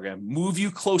coaching program, move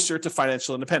you closer to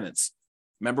financial independence?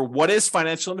 Remember, what is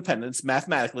financial independence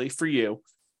mathematically for you?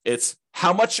 It's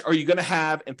how much are you going to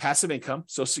have in passive income,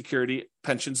 Social Security,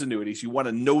 pensions, annuities. You want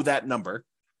to know that number.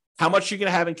 How much you're going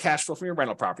to have in cash flow from your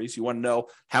rental properties. You want to know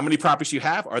how many properties you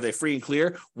have. Are they free and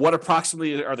clear? What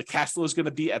approximately are the cash flows going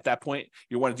to be at that point?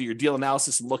 You want to do your deal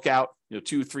analysis and look out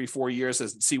 2, 3, 4 years and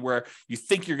see where you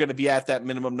think you're going to be at that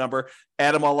minimum number.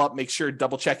 Add them all up, make sure,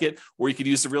 double check it, or you could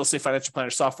use the Real Estate Financial Planner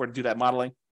software to do that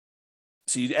modeling.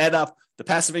 So you add up the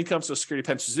passive income, Social Security,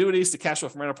 pensions, annuities, the cash flow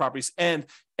from rental properties, and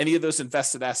any of those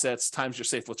invested assets times your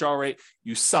safe withdrawal rate.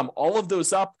 You sum all of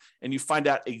those up and you find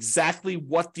out exactly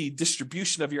what the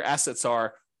distribution of your assets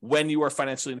are when you are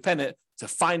financially independent to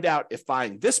find out if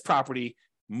buying this property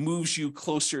moves you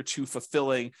closer to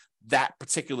fulfilling that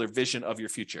particular vision of your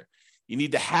future. You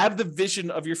need to have the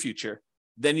vision of your future.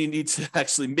 Then you need to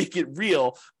actually make it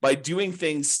real by doing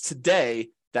things today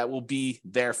that will be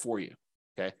there for you.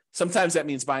 Okay. Sometimes that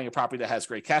means buying a property that has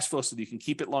great cash flow so that you can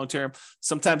keep it long-term.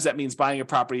 Sometimes that means buying a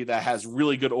property that has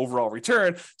really good overall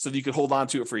return so that you can hold on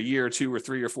to it for a year or 2 or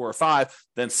 3 or 4 or 5,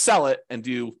 then sell it and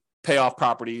do pay off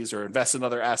properties or invest in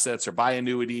other assets or buy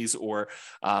annuities or,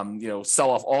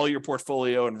 sell off all your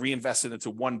portfolio and reinvest it into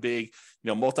one big,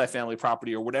 multifamily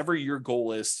property or whatever your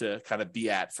goal is to kind of be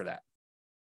at for that.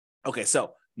 Okay.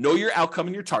 So know your outcome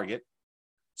and your target.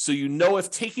 So you know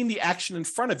if taking the action in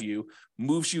front of you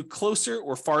moves you closer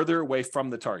or farther away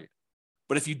from the target.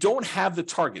 But if you don't have the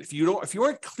target, if you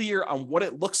aren't clear on what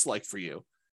it looks like for you,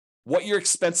 what your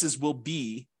expenses will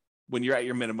be when you're at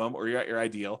your minimum or you're at your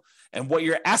ideal, and what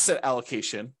your asset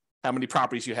allocation, how many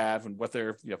properties you have and what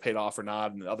they're paid off or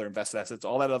not, and other invested assets,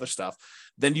 all that other stuff,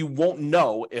 then you won't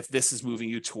know if this is moving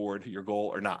you toward your goal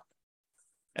or not.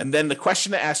 And then the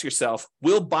question to ask yourself,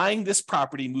 will buying this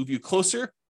property move you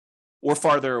closer or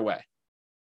farther away?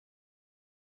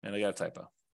 And I got a typo.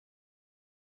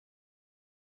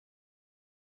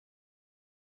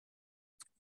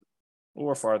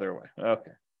 Or farther away.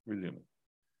 Okay, resuming.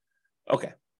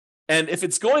 Okay. And if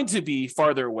it's going to be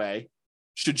farther away,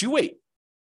 should you wait?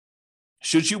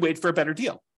 Should you wait for a better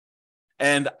deal?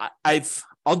 And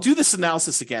I'll do this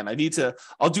analysis again.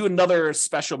 I'll do another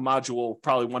special module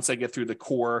probably once I get through the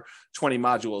core 20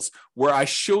 modules where I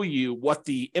show you what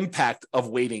the impact of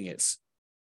waiting is.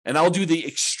 And I'll do the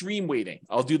extreme waiting.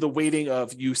 I'll do the waiting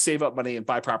of you save up money and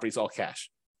buy properties all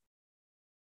cash.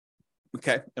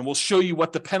 Okay. And we'll show you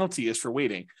what the penalty is for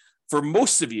waiting. For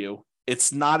most of you,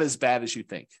 it's not as bad as you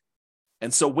think.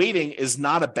 And so waiting is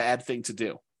not a bad thing to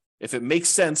do. If it makes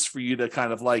sense for you to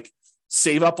kind of like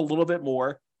save up a little bit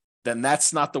more, then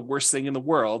that's not the worst thing in the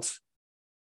world.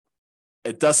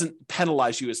 It doesn't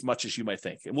penalize you as much as you might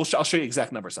think. And I'll show you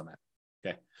exact numbers on that.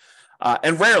 Okay.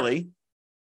 And rarely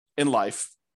in life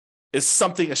is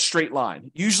something a straight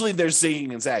line. Usually there's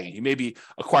zigging and zagging. You may be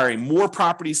acquiring more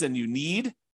properties than you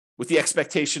need with the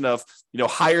expectation of,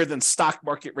 higher than stock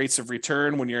market rates of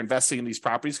return when you're investing in these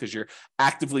properties because you're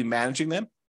actively managing them.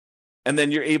 And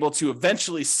then you're able to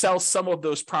eventually sell some of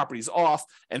those properties off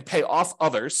and pay off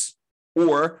others,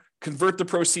 or convert the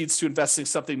proceeds to investing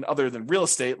something other than real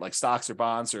estate, like stocks or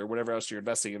bonds or whatever else you're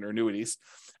investing in, or annuities,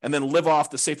 and then live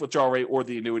off the safe withdrawal rate or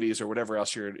the annuities or whatever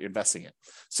else you're investing in.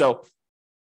 So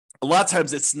a lot of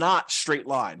times it's not straight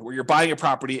line where you're buying a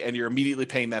property and you're immediately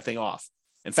paying that thing off.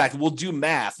 In fact, we'll do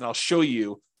math and I'll show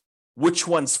you which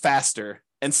one's faster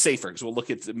and safer, because we'll look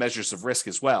at the measures of risk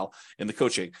as well in the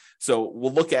coaching. So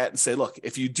we'll look at and say, look,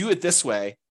 if you do it this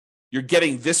way, you're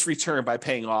getting this return by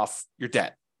paying off your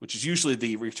debt, which is usually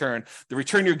the return. The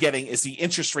return you're getting is the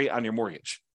interest rate on your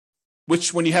mortgage,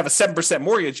 which when you have a 7%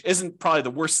 mortgage isn't probably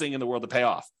the worst thing in the world to pay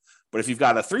off. But if you've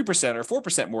got a 3% or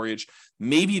 4% mortgage,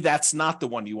 maybe that's not the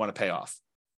one you want to pay off.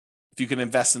 If you can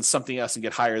invest in something else and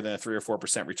get higher than a 3 or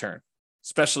 4% return,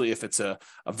 especially if it's a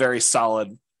very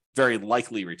solid, very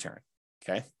likely return.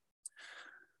 Okay.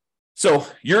 So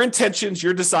your intentions,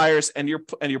 your desires, and your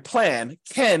plan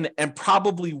can and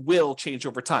probably will change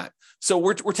over time. So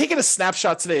we're taking a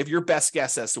snapshot today of your best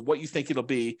guess as to what you think it'll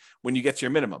be when you get to your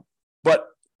minimum. But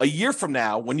a year from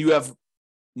now, when you have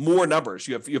more numbers,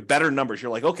 you have better numbers,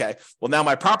 you're like, okay, well, now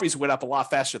my properties went up a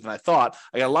lot faster than I thought.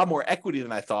 I got a lot more equity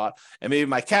than I thought. And maybe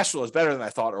my cash flow is better than I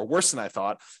thought or worse than I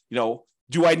thought.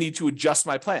 do I need to adjust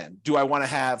my plan? Do I want to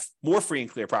have more free and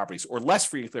clear properties or less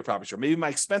free and clear properties? Or maybe my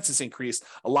expenses increased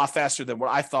a lot faster than what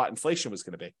I thought inflation was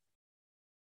going to be.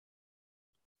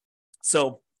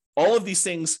 So all of these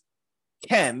things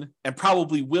can and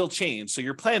probably will change. So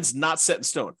your plan's not set in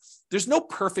stone. There's no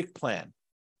perfect plan,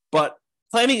 but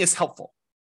planning is helpful.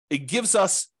 It gives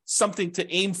us something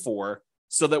to aim for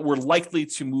so that we're likely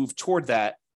to move toward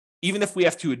that, even if we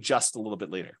have to adjust a little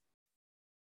bit later.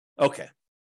 Okay.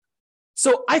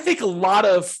 So I think a lot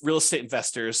of real estate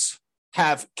investors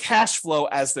have cash flow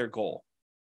as their goal.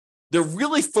 They're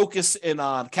really focused in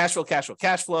on cash flow, cash flow,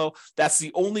 cash flow. That's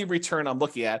the only return I'm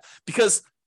looking at, because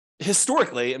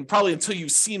historically, and probably until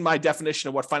you've seen my definition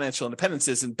of what financial independence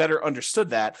is and better understood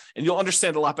that, and you'll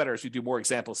understand a lot better as we do more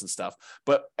examples and stuff.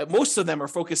 But most of them are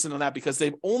focusing on that because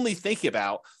they only think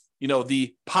about,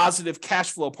 the positive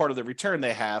cash flow part of the return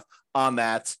they have on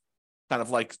that kind of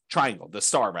like triangle, the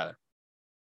star rather.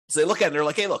 So they look at it and they're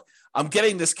like, hey, look, I'm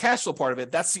getting this cash flow part of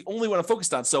it. That's the only one I'm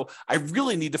focused on. So I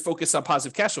really need to focus on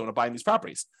positive cash flow when I'm buying these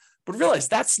properties. But realize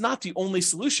that's not the only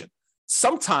solution.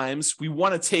 Sometimes we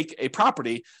want to take a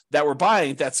property that we're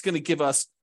buying that's going to give us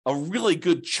a really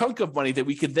good chunk of money that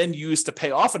we could then use to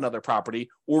pay off another property,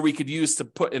 or we could use to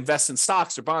invest in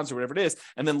stocks or bonds or whatever it is,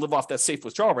 and then live off that safe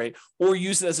withdrawal rate, or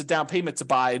use it as a down payment to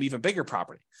buy an even bigger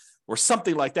property or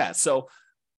something like that. So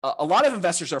a lot of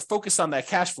investors are focused on that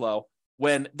cash flow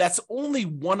when that's only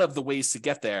one of the ways to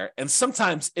get there. And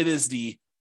sometimes it's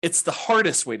the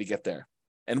hardest way to get there.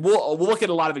 And we'll look at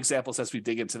a lot of examples as we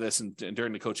dig into this and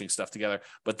during the coaching stuff together,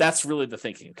 but that's really the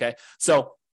thinking, okay?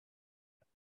 So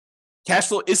cash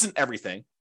flow isn't everything.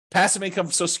 Passive income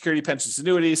from Social Security, pensions,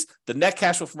 annuities, the net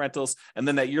cash flow from rentals, and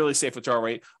then that yearly safe withdrawal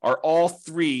rate are all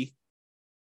 3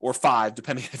 or 5,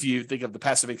 depending if you think of the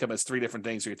passive income as 3 different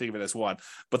things or you think of it as one,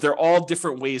 but they're all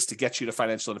different ways to get you to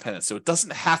financial independence. So it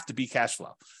doesn't have to be cash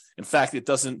flow. In fact, it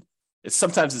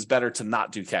sometimes is better to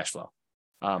not do cash flow.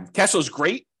 Cash flow is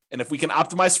great. And if we can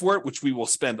optimize for it, which we will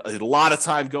spend a lot of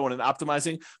time going and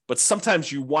optimizing, but sometimes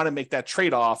you want to make that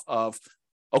trade-off of,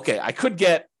 okay, I could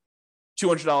get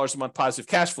 $200 a month positive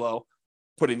cash flow,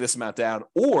 putting this amount down,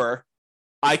 or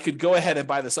I could go ahead and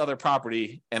buy this other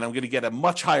property and I'm going to get a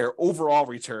much higher overall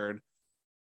return.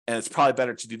 And it's probably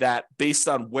better to do that based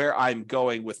on where I'm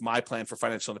going with my plan for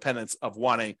financial independence of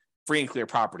wanting free and clear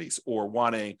properties, or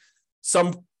wanting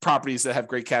some properties that have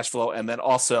great cash flow, and then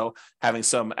also having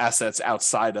some assets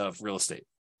outside of real estate.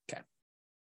 Okay.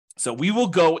 So we will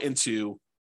go into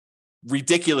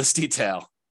ridiculous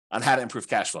detail on how to improve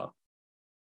cash flow.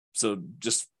 So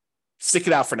just stick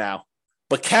it out for now.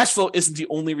 But cash flow isn't the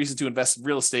only reason to invest in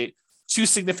real estate. 2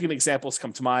 significant examples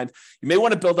come to mind. You may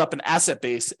want to build up an asset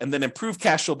base and then improve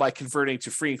cash flow by converting to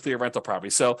free and clear rental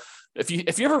property. So if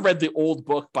you ever read the old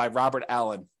book by Robert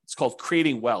Allen, it's called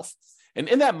Creating Wealth. And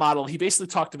in that model, he basically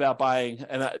talked about buying,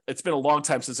 and it's been a long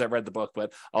time since I read the book,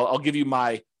 but I'll give you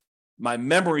my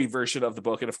memory version of the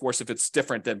book. And of course, if it's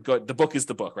different, then the book is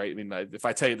the book, right? I mean, if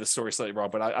I tell you the story slightly wrong,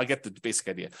 but I'll get the basic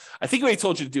idea. I think what he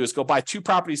told you to do is go buy 2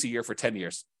 properties a year for 10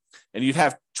 years. And you'd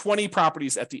have 20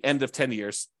 properties at the end of 10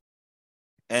 years.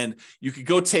 And you could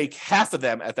go take half of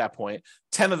them at that point,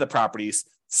 10 of the properties,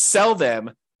 sell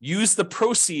them, use the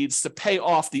proceeds to pay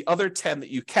off the other 10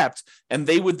 that you kept, and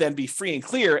they would then be free and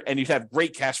clear, and you'd have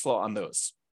great cash flow on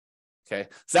those. Okay,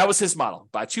 so that was his model.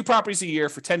 Buy 2 properties a year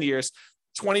for 10 years,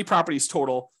 20 properties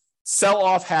total, sell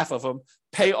off half of them,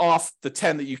 pay off the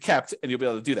 10 that you kept, and you'll be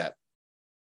able to do that.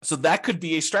 So that could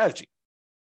be a strategy.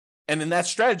 And in that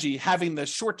strategy, having the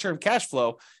short-term cash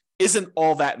flow isn't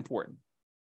all that important.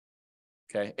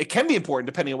 Okay, it can be important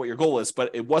depending on what your goal is,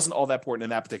 but it wasn't all that important in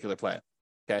that particular plan.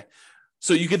 Okay,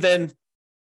 so you could then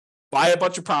buy a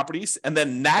bunch of properties and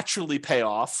then naturally pay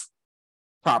off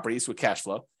properties with cash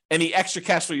flow. Any extra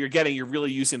cash flow you're getting, you're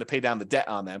really using to pay down the debt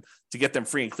on them to get them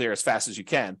free and clear as fast as you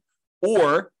can.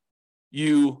 Or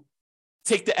you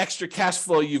take the extra cash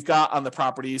flow you've got on the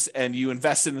properties and you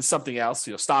invest it in something else,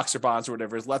 stocks or bonds or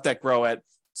whatever, let that grow at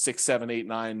 6, 7, 8,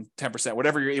 9, 10%,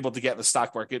 whatever you're able to get in the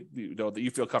stock market, that you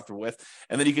feel comfortable with.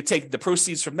 And then you could take the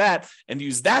proceeds from that and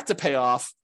use that to pay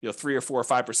off, 3 or 4 or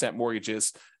 5%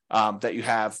 mortgages that you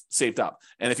have saved up.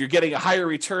 And if you're getting a higher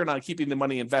return on keeping the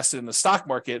money invested in the stock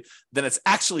market, then it's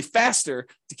actually faster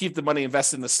to keep the money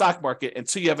invested in the stock market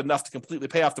until you have enough to completely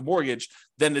pay off the mortgage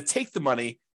than to take the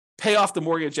money, pay off the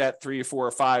mortgage at 3 or 4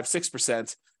 or 5,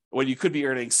 6%, when you could be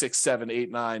earning 6, 7,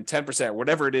 8, 9, 10%,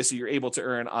 whatever it is that you're able to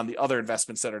earn on the other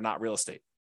investments that are not real estate.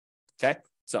 Okay,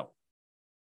 so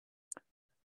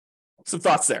some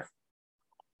thoughts there.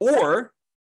 Or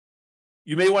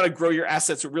you may want to grow your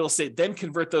assets with real estate, then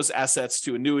convert those assets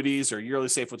to annuities or yearly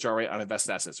safe withdrawal rate on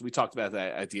invested assets. We talked about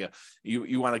that idea.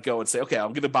 You want to go and say, okay,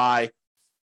 I'm going to buy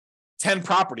 10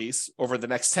 properties over the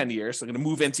next 10 years. So I'm going to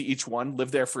move into each one,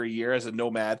 live there for a year as a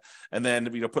nomad, and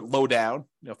then, put low down,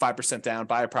 5% down,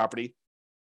 buy a property,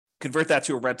 convert that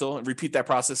to a rental, and repeat that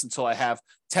process until I have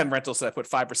 10 rentals that I put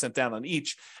 5% down on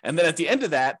each. And then at the end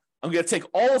of that, I'm going to take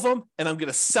all of them and I'm going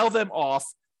to sell them off,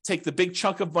 take the big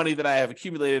chunk of money that I have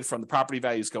accumulated from the property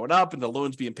values going up and the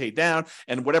loans being paid down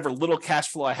and whatever little cash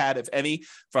flow I had, if any,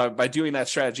 by doing that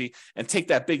strategy, and take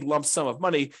that big lump sum of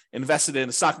money, invest it in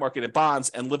the stock market and bonds,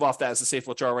 and live off that as a safe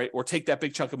withdrawal rate, or take that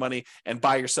big chunk of money and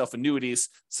buy yourself annuities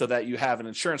so that you have an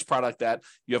insurance product that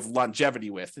you have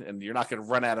longevity with, and you're not going to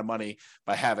run out of money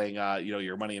by having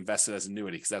your money invested as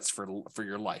annuity, because that's for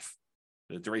your life,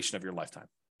 the duration of your lifetime.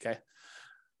 Okay.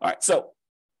 All right. So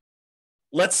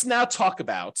let's now talk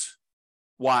about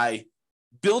why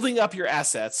building up your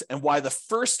assets and why the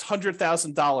first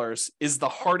 $100,000 is the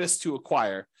hardest to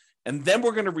acquire. And then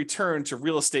we're going to return to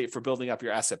real estate for building up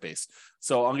your asset base.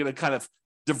 So I'm going to kind of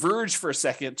diverge for a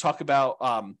second, talk about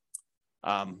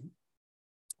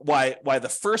why the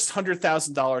first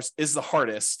 $100,000 is the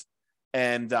hardest.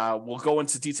 And we'll go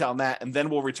into detail on that, and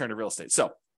then we'll return to real estate.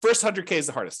 So first 100K is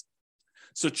the hardest.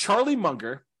 So Charlie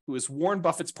Munger, who is Warren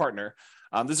Buffett's partner,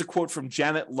 this is a quote from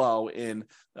Janet Lowe in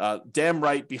Damn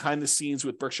Right, Behind the Scenes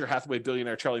with Berkshire Hathaway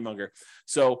billionaire Charlie Munger.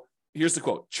 So here's the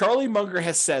quote. Charlie Munger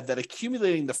has said that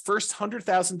accumulating the first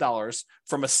 $100,000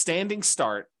 from a standing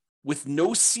start with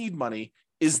no seed money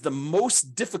is the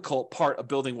most difficult part of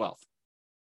building wealth.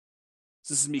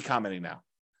 So this is me commenting now.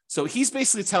 So he's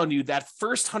basically telling you that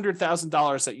first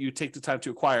 $100,000 that you take the time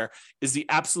to acquire is the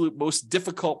absolute most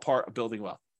difficult part of building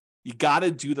wealth. You got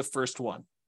to do the first one.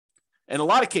 In a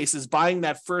lot of cases, buying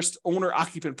that first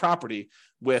owner-occupant property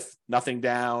with nothing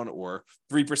down, or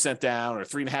 3% down, or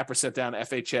 3.5% down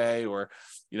FHA, or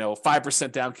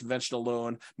 5% down conventional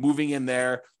loan, moving in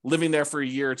there, living there for a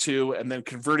year or two, and then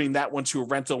converting that one to a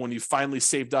rental when you finally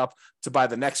saved up to buy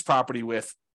the next property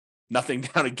with nothing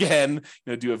down again,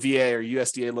 do a VA or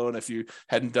USDA loan if you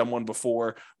hadn't done one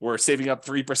before, or saving up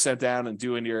 3% down and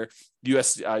doing your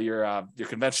your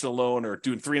conventional loan, or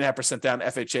doing 3.5% down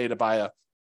FHA to buy a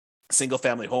single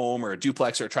family home or a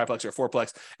duplex or a triplex or a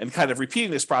fourplex, and kind of repeating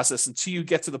this process until you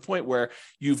get to the point where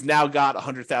you've now got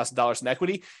 $100,000 in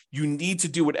equity. You need to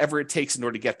do whatever it takes in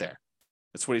order to get there.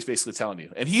 That's what he's basically telling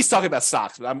you. And he's talking about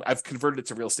stocks, but I've converted it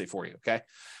to real estate for you. Okay.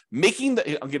 I'm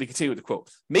going to continue with the quote.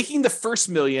 Making the first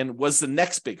million was the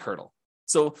next big hurdle.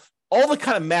 So all the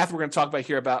kind of math we're going to talk about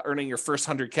here about earning your first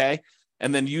 100K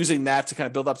and then using that to kind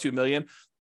of build up to $1 million,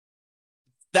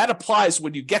 that applies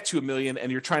when you get to $1 million and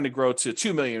you're trying to grow to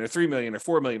 2 million or 3 million or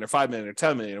 4 million or 5 million or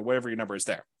 10 million or whatever your number is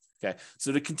there. Okay.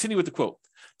 So to continue with the quote,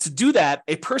 to do that,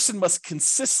 a person must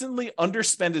consistently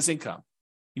underspend his income.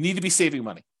 You need to be saving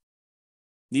money.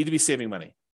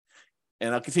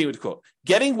 And I'll continue with the quote.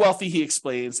 Getting wealthy, he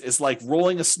explains, is like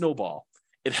rolling a snowball.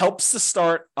 It helps to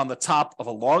start on the top of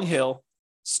a long hill,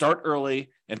 start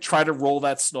early, and try to roll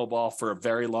that snowball for a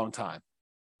very long time.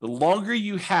 The longer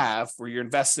you have where you're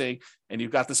investing and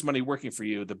you've got this money working for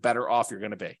you, the better off you're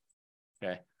going to be.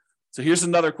 Okay. So here's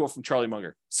another quote from Charlie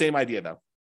Munger. Same idea though.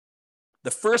 The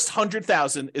first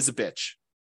 100,000 is a bitch,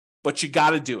 but you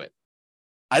got to do it.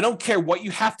 I don't care what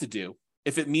you have to do.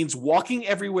 If it means walking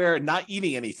everywhere and not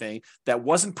eating anything that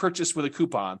wasn't purchased with a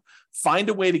coupon, find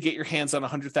a way to get your hands on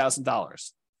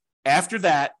 $100,000. After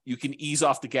that, you can ease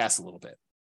off the gas a little bit.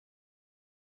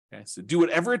 Okay. So do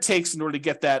whatever it takes in order to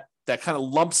get that kind of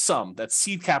lump sum, that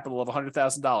seed capital of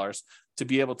 $100,000 to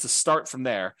be able to start from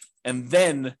there. And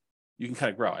then you can kind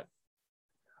of grow it.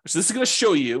 So this is going to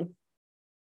show you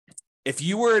if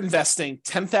you were investing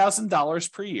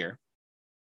 $10,000 per year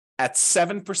at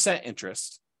 7%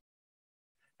 interest,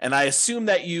 and I assume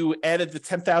that you added the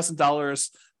 $10,000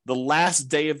 the last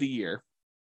day of the year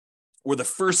or the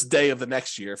first day of the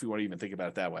next year, if you want to even think about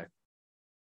it that way.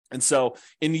 And so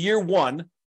in year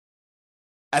one,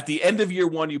 at the end of year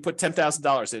one, you put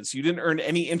 $10,000 in. So you didn't earn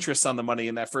any interest on the money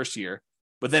in that first year.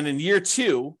 But then in year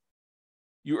two,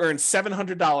 you earned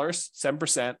 $700,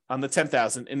 7% on the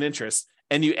 $10,000 in interest,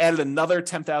 and you added another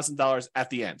 $10,000 at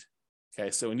the end. Okay,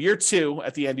 so in year two,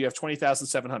 at the end, you have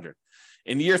 $20,700.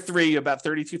 In year three, you have about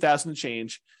 $32,000 and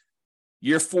change.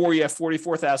 Year four, you have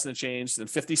 $44,000 and change. Then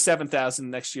 $57,000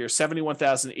 next year,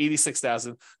 $71,000,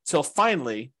 $86,000, till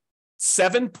finally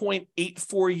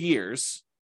 7.84 years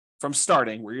from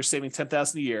starting, where you're saving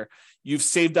 $10,000 a year, you've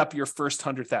saved up your first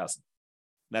 $100,000.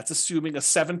 That's assuming a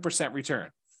 7% return.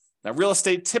 Now, real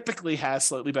estate typically has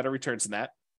slightly better returns than that.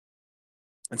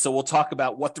 And so we'll talk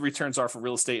about what the returns are for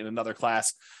real estate in another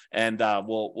class, and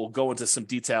we'll go into some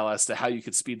detail as to how you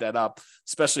could speed that up,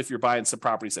 especially if you're buying some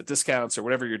properties at discounts or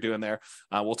whatever you're doing there.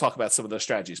 We'll talk about some of those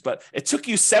strategies. But it took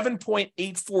you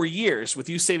 7.84 years with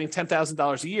you saving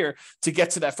 $10,000 a year to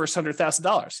get to that first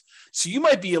 $100,000. So you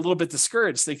might be a little bit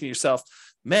discouraged, thinking to yourself,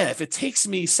 man, if it takes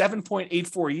me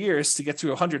 7.84 years to get to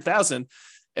 100,000,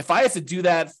 if I have to do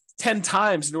that 10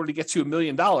 times in order to get to $1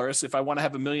 million, if I want to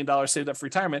have $1 million saved up for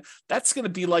retirement, that's going to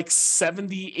be like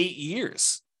 78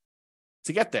 years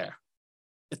to get there.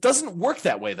 It doesn't work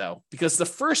that way, though, because the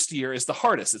first year is the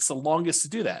hardest. It's the longest to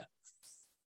do that.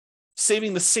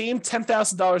 Saving the same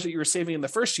 $10,000 that you were saving in the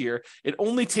first year, it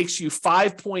only takes you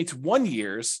 5.1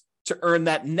 years to earn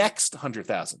that next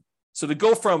 100,000. So to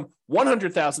go from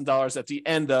 $100,000 at the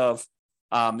end of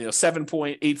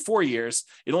 7.84 years,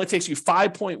 it only takes you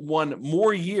 5.1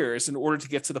 more years in order to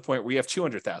get to the point where you have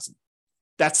 200,000.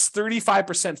 That's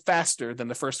 35% faster than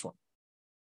the first one.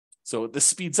 So this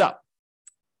speeds up.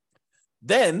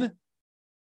 Then,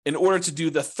 in order to do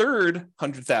the third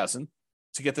 100,000,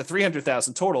 to get the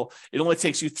 300,000 total, it only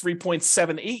takes you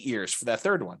 3.78 years for that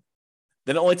third one.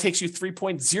 Then it only takes you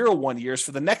 3.01 years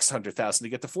for the next 100,000 to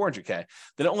get to 400K.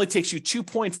 Then it only takes you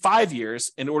 2.5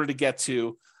 years in order to get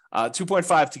to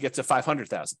 2.5 to get to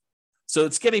 500,000. So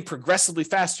it's getting progressively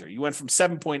faster. You went from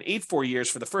 7.84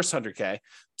 years for the first 100K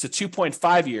to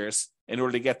 2.5 years in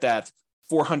order to get that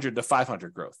 400 to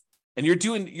 500 growth. And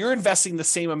you're investing the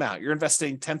same amount. You're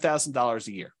investing $10,000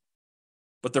 a year.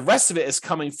 But the rest of it is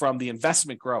coming from the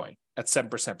investment growing at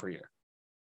 7% per year.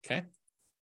 Okay.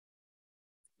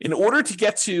 In order to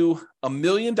get to $1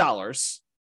 million,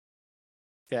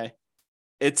 okay,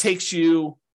 it takes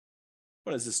you,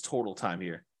 what is this total time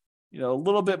here? A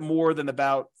little bit more than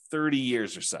about 30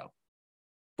 years or so.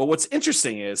 But what's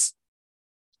interesting is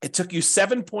it took you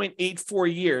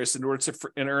 7.84 years in order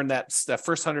to earn that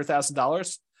first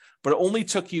 $100,000, but it only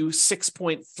took you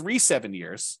 6.37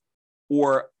 years,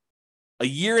 or a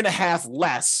year and a half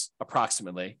less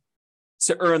approximately,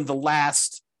 to earn the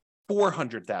last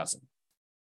 400,000.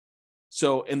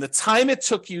 So in the time it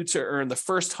took you to earn the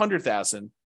first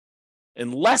 100,000,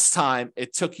 in less time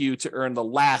it took you to earn the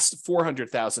last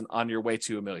 400,000 on your way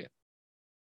to $1 million.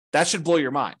 That should blow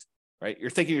your mind, right? You're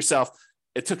thinking to yourself,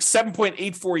 it took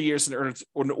 7.84 years in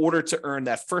order to earn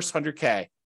that first 100K,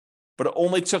 but it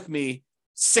only took me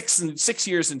 6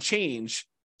 years and change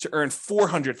to earn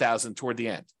 400,000 toward the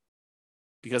end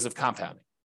because of compounding.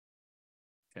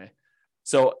 Okay.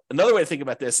 So another way to think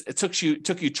about this, it took you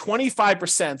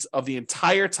 25% of the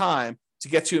entire time to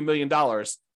get to $1 million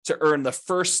to earn the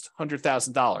first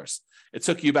 $100,000. It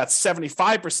took you about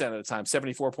 75% of the time,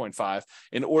 74.5,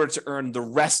 in order to earn the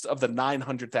rest of the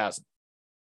 900,000.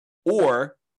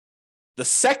 Or the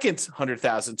second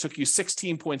 100,000 took you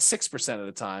 16.6% of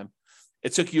the time.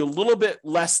 It took you a little bit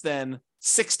less than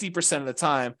 60% of the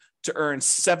time to earn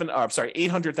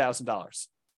 $800,000,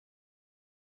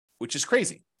 which is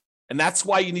crazy. And that's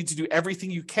why you need to do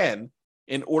everything you can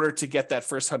in order to get that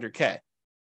first 100K,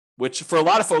 which for a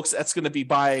lot of folks, that's going to be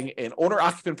buying an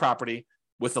owner-occupant property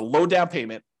with a low down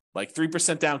payment, like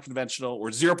 3% down conventional or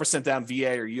 0% down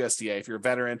VA or USDA if you're a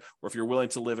veteran, or if you're willing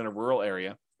to live in a rural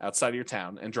area outside of your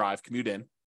town and commute in,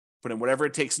 put in whatever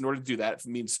it takes in order to do that. If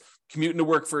it means commuting to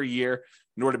work for a year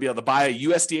in order to be able to buy a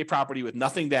USDA property with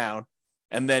nothing down,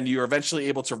 and then you're eventually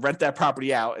able to rent that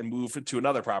property out and move to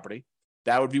another property,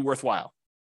 that would be worthwhile.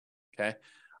 Okay.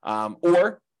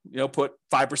 Or, put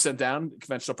 5% down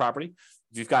conventional property.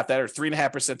 If you've got that, or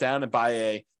 3.5% down, and buy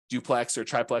a duplex or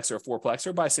triplex or a fourplex,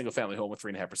 or buy a single family home with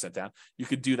 3.5% down. You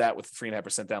could do that with a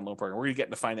 3.5% down loan program. We're going to get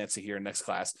into financing here in next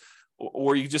class.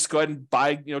 Or you just go ahead and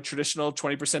buy, traditional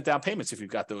 20% down payments if you've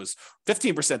got those,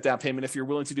 15% down payment if you're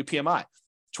willing to do PMI,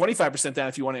 25% down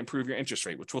if you want to improve your interest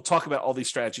rate, which we'll talk about all these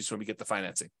strategies when we get to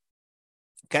financing.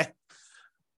 Okay.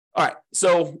 All right.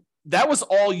 So that was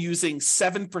all using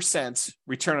 7%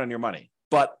 return on your money,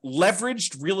 but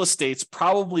leveraged real estate's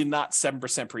probably not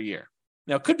 7% per year.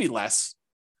 Now it could be less,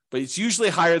 but it's usually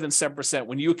higher than 7%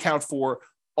 when you account for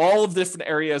all of the different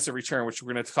areas of return, which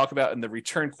we're going to talk about in the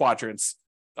return quadrants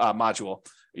module.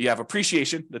 You have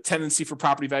appreciation, the tendency for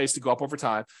property values to go up over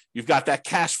time. You've got that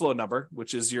cash flow number,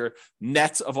 which is your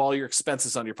net of all your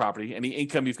expenses on your property, any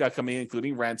income you've got coming in,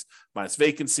 including rent, minus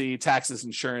vacancy, taxes,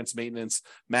 insurance, maintenance,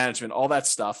 management, all that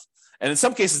stuff. And in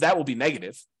some cases, that will be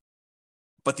negative,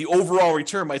 but the overall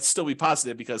return might still be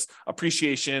positive because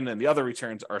appreciation and the other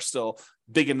returns are still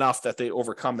big enough that they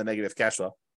overcome the negative cash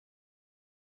flow.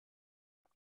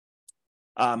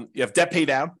 You have debt pay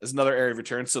down is another area of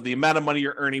return. So the amount of money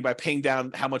you're earning by paying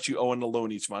down how much you owe on the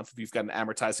loan each month, if you've got an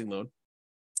amortizing loan,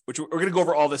 which we're going to go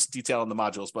over all this detail in the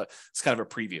modules, but it's kind of a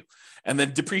preview. And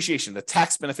then depreciation, the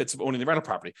tax benefits of owning the rental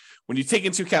property. When you take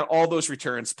into account all those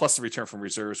returns, plus the return from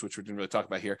reserves, which we didn't really talk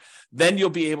about here, then you'll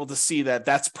be able to see that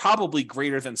that's probably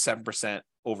greater than 7%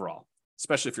 overall,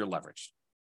 especially if you're leveraged.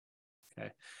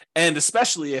 Okay. And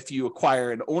especially if you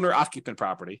acquire an owner-occupant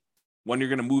property, one you're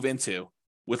going to move into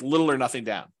with little or nothing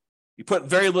down. You put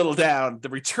very little down, the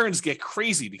returns get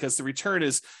crazy because the return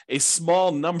is a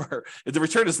small number. The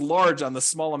return is large on the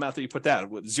small amount that you put down,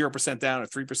 with 0% down or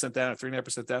 3% down or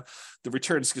 3.5% down. The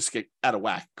returns just get out of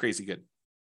whack, crazy good.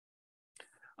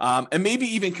 And maybe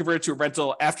even convert it to a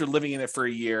rental after living in it for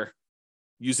a year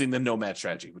using the nomad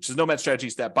strategy, which is nomad strategy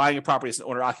is that buying a property as an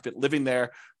owner occupant, living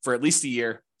there for at least a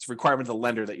year. It's a requirement of the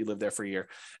lender that you live there for a year.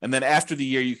 And then after the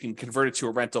year, you can convert it to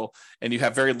a rental and you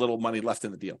have very little money left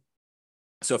in the deal.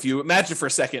 So if you imagine for a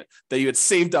second that you had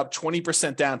saved up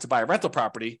 20% down to buy a rental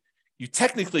property, you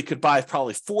technically could buy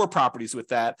probably 4 properties with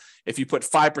that if you put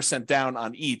 5% down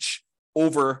on each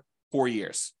over 4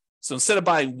 years. So instead of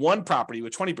buying 1 property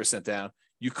with 20% down,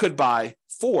 you could buy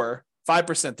 4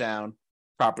 5% down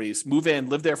properties, move in,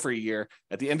 live there for a year.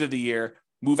 At the end of the year,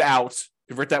 move out,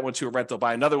 convert that one to a rental,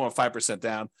 buy another one 5%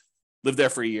 down, live there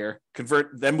for a year,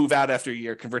 convert, then move out after a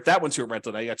year, convert that one to a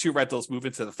rental. Now you got 2 rentals, move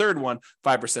into the third one,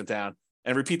 5% down,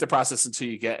 and repeat the process until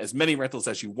you get as many rentals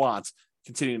as you want,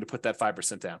 continuing to put that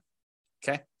 5% down.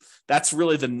 Okay. That's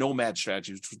really the nomad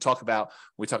strategy, which we talk about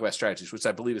when we talk about strategies, which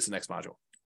I believe is the next module.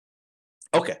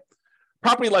 Okay.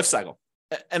 Property life cycle.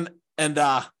 And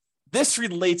this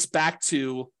relates back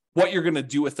to what you're going to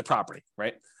do with the property,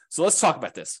 right? So let's talk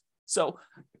about this. So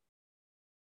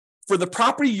for the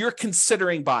property you're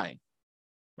considering buying,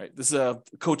 right? This is a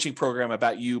coaching program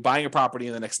about you buying a property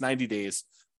in the next 90 days.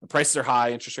 The prices are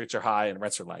high, interest rates are high, and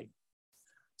rents are light.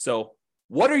 So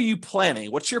what are you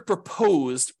planning? What's your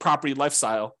proposed property life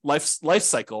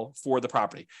cycle for the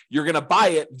property? You're going to buy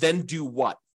it, then do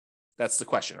what? That's the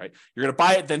question, right? You're going to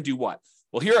buy it, then do what?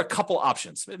 Well, here are a couple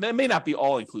options. It may not be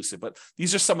all inclusive, but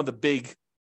these are some of the big,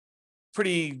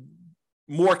 pretty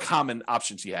more common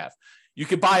options you have. You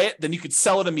could buy it, then you could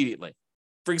sell it immediately.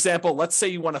 For example, let's say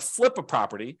you want to flip a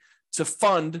property to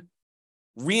fund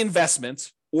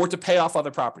reinvestment or to pay off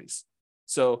other properties.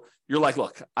 So you're like,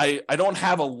 look, I don't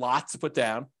have a lot to put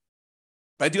down,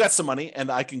 but I do have some money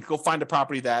and I can go find a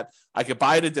property that I could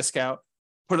buy at a discount,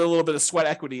 put a little bit of sweat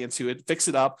equity into it, fix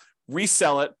it up,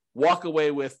 resell it, walk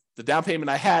away with the down payment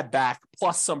I had back,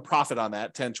 plus some profit on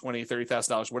that, $10,000, $20,000,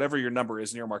 $30,000, whatever your number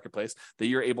is in your marketplace that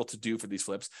you're able to do for these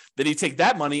flips. Then you take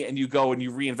that money and you go and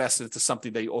you reinvest it into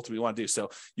something that you ultimately want to do. So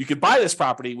you could buy this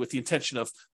property with the intention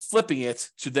of flipping it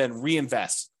to then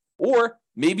reinvest. Or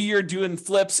maybe you're doing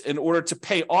flips in order to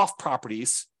pay off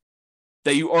properties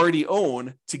that you already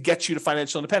own to get you to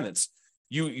financial independence.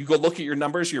 You go look at your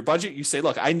numbers, your budget, you say,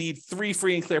 look, I need 3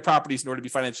 free and clear properties in order to be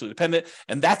financially independent.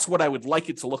 And that's what I would like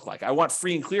it to look like. I want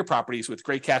free and clear properties with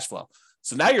great cash flow.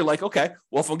 So now you're like, okay,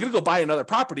 well, if I'm going to go buy another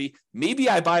property, maybe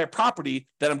I buy a property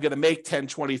that I'm going to make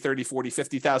 $10,000, $20,000, $30,000,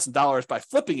 $40,000, $50,000 by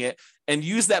flipping it and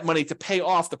use that money to pay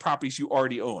off the properties you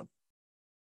already own.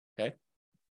 Okay.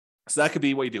 So that could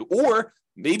be what you do. Or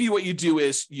maybe what you do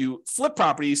is you flip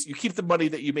properties, you keep the money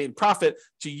that you made in profit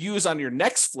to use on your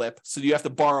next flip. So you have to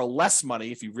borrow less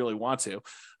money if you really want to,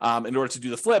 in order to do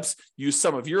the flips, use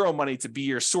some of your own money to be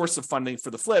your source of funding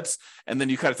for the flips. And then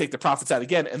you kind of take the profits out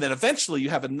again. And then eventually you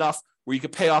have enough where you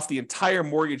could pay off the entire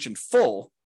mortgage in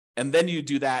full. And then you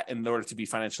do that in order to be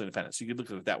financially independent. So you could look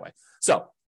at it that way. So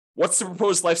what's the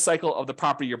proposed life cycle of the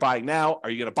property you're buying now? Are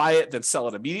you going to buy it, then sell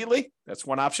it immediately? That's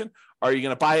one option. Are you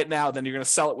going to buy it now, then you're going to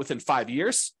sell it within 5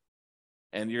 years?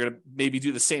 And you're going to maybe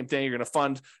do the same thing. You're going to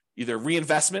fund either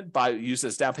reinvestment by use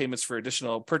as down payments for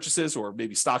additional purchases, or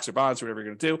maybe stocks or bonds, or whatever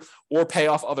you're going to do, or pay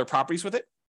off other properties with it.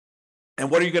 And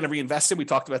what are you going to reinvest in? We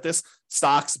talked about this: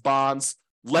 stocks, bonds,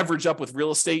 leverage up with real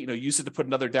estate, use it to put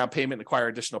another down payment and acquire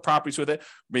additional properties with it.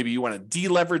 Maybe you want to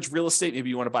deleverage real estate.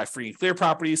 Maybe you want to buy free and clear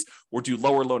properties or do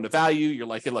lower loan to value. You're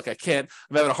like, hey, look, I'm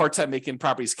having a hard time making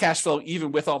properties cash flow,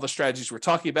 even with all the strategies we're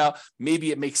talking about.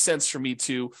 Maybe it makes sense for me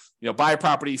to, buy a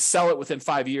property, sell it within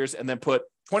 5 years, and then put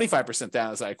 25%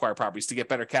 down as I acquire properties to get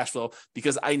better cash flow,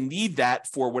 because I need that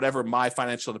for whatever my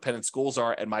financial independence goals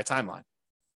are and my timeline.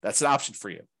 That's an option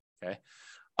for you. Okay.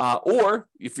 Or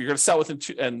if you're going to sell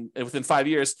within 5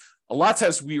 years, a lot of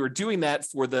times we were doing that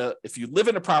if you live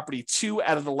in a property 2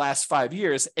 out of the last 5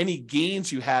 years, any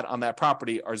gains you had on that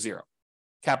property are zero.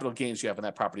 Capital gains you have on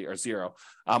that property are zero,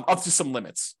 up to some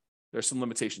limits. There's some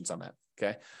limitations on that.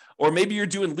 Okay. Or maybe you're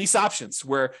doing lease options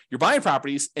where you're buying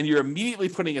properties and you're immediately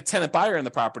putting a tenant buyer in the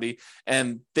property,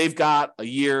 and they've got a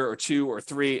year or 2 or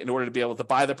 3 in order to be able to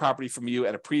buy the property from you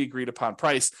at a pre-agreed upon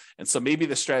price. And so maybe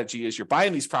the strategy is you're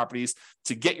buying these properties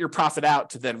to get your profit out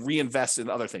to then reinvest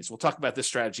in other things. We'll talk about this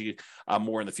strategy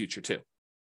more in the future too.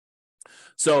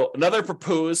 So another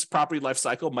proposed property life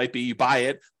cycle might be you buy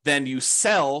it, then you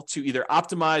sell to either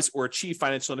optimize or achieve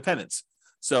financial independence.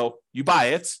 So you buy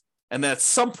it, and then at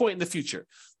some point in the future,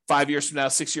 5 years from now,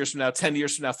 6 years from now, 10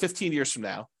 years from now, 15 years from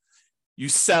now, you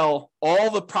sell all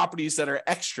the properties that are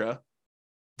extra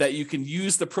that you can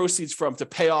use the proceeds from to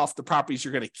pay off the properties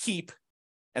you're going to keep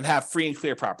and have free and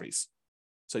clear properties.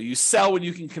 So you sell when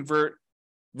you can convert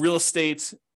real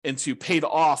estate into paid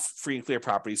off free and clear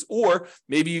properties. Or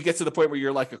maybe you get to the point where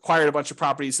you're like acquired a bunch of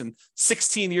properties and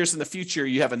 16 years in the future,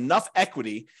 you have enough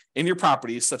equity in your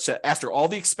properties such that after all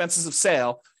the expenses of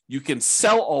sale, you can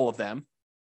sell all of them.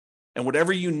 And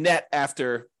whatever you net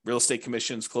after real estate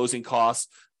commissions, closing costs,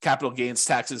 capital gains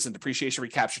taxes, and depreciation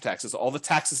recapture taxes, all the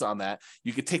taxes on that,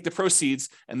 you could take the proceeds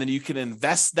and then you can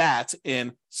invest that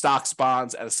in stocks,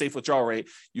 bonds at a safe withdrawal rate.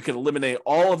 You can eliminate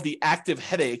all of the active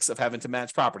headaches of having to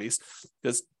manage properties,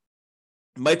 because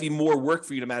it might be more work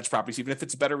for you to manage properties, even if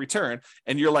it's a better return.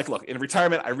 And you're like, look, in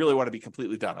retirement, I really want to be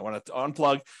completely done. I want to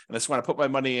unplug and I just want to put my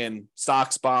money in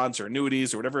stocks, bonds, or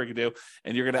annuities or whatever I can do.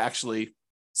 And you're going to actually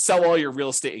sell all your real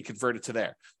estate and convert it to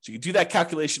there. So you can do that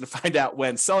calculation to find out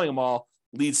when selling them all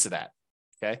leads to that.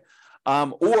 Okay.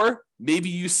 Or maybe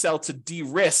you sell to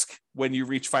de-risk when you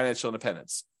reach financial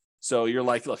independence. So you're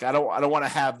like, look, I don't want to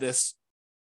have this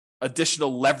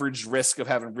additional leverage risk of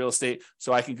having real estate,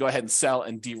 so I can go ahead and sell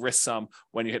and de-risk some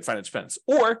when you hit financial independence.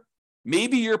 Or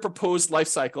maybe your proposed life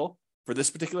cycle for this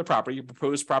particular property, your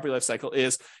proposed property life cycle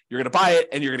is you're going to buy it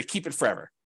and you're going to keep it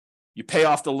forever. You pay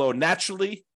off the loan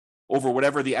naturally over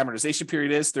whatever the amortization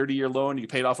period is, 30-year loan, you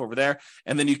pay it off over there,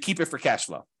 and then you keep it for cash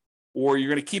flow. Or you're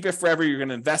going to keep it forever, you're going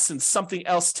to invest in something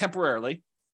else temporarily.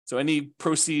 So any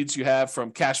proceeds you have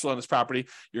from cash flow on this property,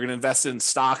 you're going to invest in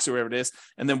stocks or whatever it is.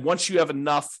 And then once you have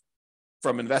enough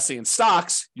from investing in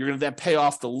stocks, you're going to then pay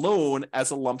off the loan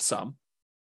as a lump sum.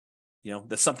 You know,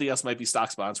 that something else might be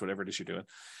stocks, bonds, whatever it is you're doing.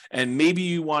 And maybe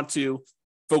you want to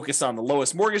focus on the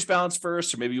lowest mortgage balance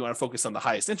first, or maybe you want to focus on the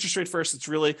highest interest rate first. It's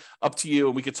really up to you.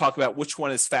 And we could talk about which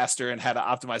one is faster and how to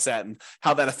optimize that and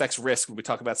how that affects risk when we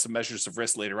talk about some measures of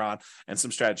risk later on and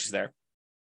some strategies there.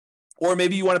 Or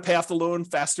maybe you want to pay off the loan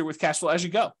faster with cash flow as you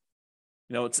go.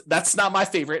 You know, that's not my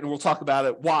favorite, and we'll talk about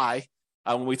it why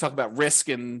when we talk about risk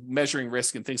and measuring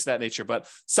risk and things of that nature. But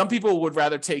some people would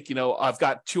rather take, you know, I've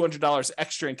got $200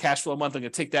 extra in cash flow a month. I'm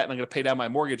going to take that and I'm going to pay down my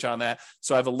mortgage on that.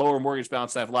 So I have a lower mortgage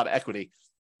balance and I have a lot of equity.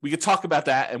 We could talk about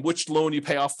that and which loan you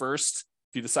pay off first.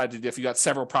 If you decide to, if you got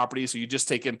several properties, or you just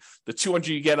taking the $200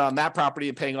 you get on that property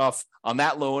and paying off on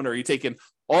that loan, or you taking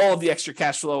all of the extra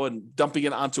cash flow and dumping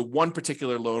it onto one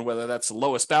particular loan, whether that's the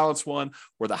lowest balance one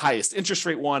or the highest interest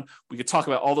rate one. We could talk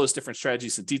about all those different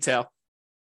strategies in detail.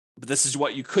 But this is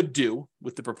what you could do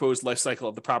with the proposed life cycle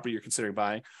of the property you're considering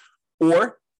buying.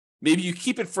 Or maybe you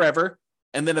keep it forever,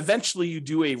 and then eventually you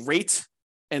do a rate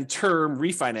and term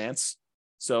refinance.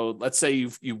 So let's say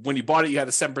when you bought it, you had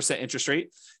a 7% interest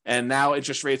rate, and now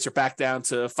interest rates are back down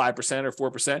to 5%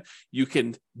 or 4%. You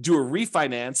can do a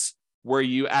refinance where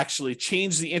you actually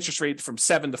change the interest rate from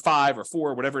 7 to 5 or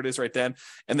 4, whatever it is right then,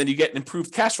 and then you get an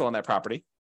improved cash flow on that property.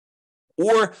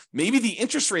 Or maybe the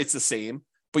interest rate's the same,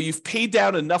 but you've paid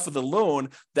down enough of the loan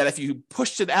that if you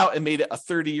pushed it out and made it a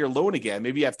 30-year loan again,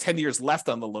 maybe you have 10 years left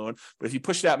on the loan, but if you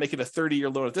push it out, make it a 30-year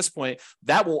loan at this point,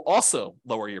 that will also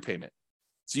lower your payment.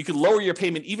 So you can lower your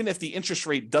payment even if the interest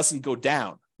rate doesn't go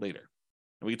down later.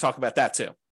 And we can talk about that too.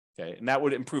 Okay. And that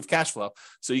would improve cash flow.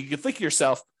 So you can think to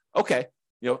yourself, okay,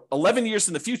 11 years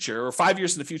in the future, or 5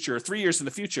 years in the future, or 3 years in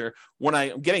the future, when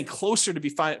I am getting closer to be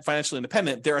financially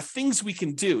independent, there are things we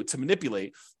can do to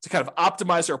manipulate, to kind of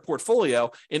optimize our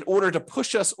portfolio in order to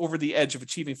push us over the edge of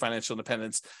achieving financial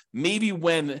independence. Maybe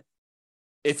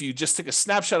if you just took a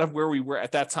snapshot of where we were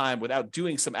at that time without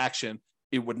doing some action,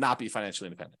 it would not be financially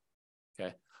independent.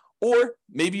 Okay. Or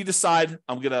maybe you decide,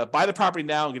 I'm going to buy the property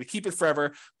now, I'm going to keep it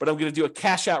forever, but I'm going to do a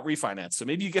cash out refinance. So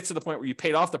maybe you get to the point where you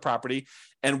paid off the property,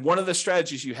 and one of the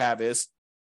strategies you have is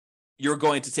you're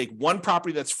going to take one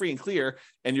property that's free and clear,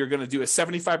 and you're going to do a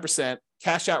 75%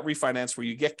 cash out refinance where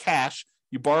you get cash,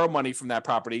 you borrow money from that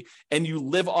property, and you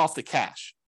live off the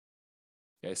cash.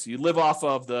 Okay, so you live off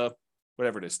of the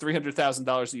whatever it is, $300,000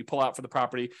 that you pull out for the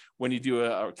property when you do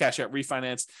a cash out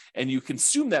refinance, and you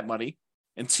consume that money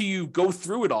until you go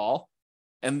through it all,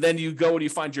 and then you go and you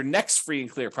find your next free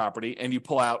and clear property, and you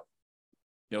pull out,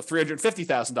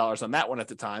 $350,000 on that one at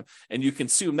the time, and you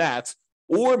consume that.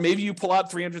 Or maybe you pull out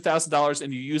 $300,000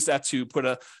 and you use that to put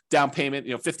a down payment,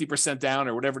 50% down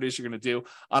or whatever it is you're going to do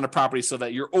on a property so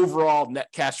that your overall net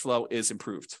cash flow is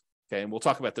improved. Okay. And we'll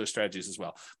talk about those strategies as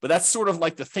well. But that's sort of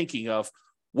like the thinking of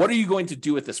what are you going to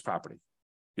do with this property?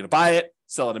 You're going to buy it,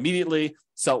 sell it immediately,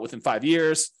 sell it within 5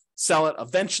 years, sell it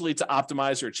eventually to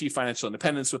optimize or achieve financial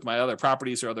independence with my other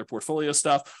properties or other portfolio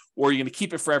stuff, or you're going to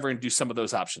keep it forever and do some of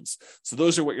those options. So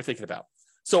those are what you're thinking about.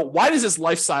 So why does this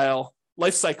life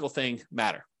cycle thing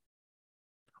matter?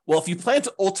 Well, if you plan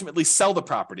to ultimately sell the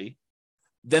property,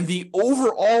 then the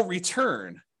overall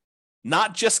return,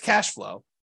 not just cash flow,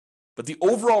 but the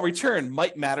overall return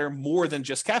might matter more than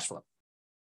just cash flow.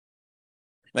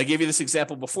 And I gave you this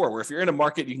example before, where if you're in a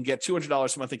market, you can get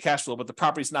 $200 a month in cash flow, but the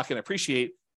property's not going to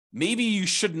appreciate. Maybe you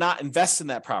should not invest in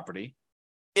that property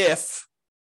if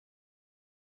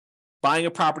buying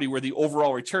a property where the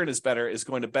overall return is better is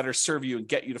going to better serve you and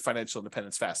get you to financial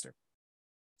independence faster.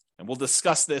 And we'll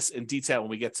discuss this in detail when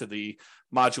we get to the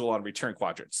module on return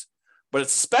quadrants. But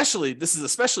this is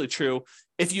especially true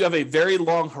if you have a very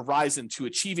long horizon to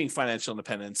achieving financial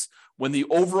independence, when the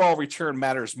overall return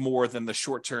matters more than the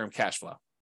short-term cash flow.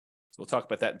 So we'll talk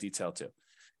about that in detail too.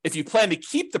 If you plan to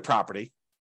keep the property,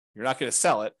 you're not going to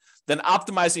sell it, then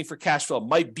optimizing for cash flow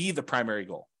might be the primary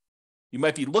goal. You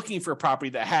might be looking for a property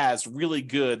that has really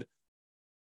good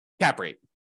cap rate,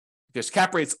 because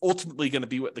cap rate's ultimately going to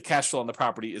be what the cash flow on the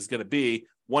property is going to be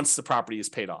once the property is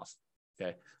paid off.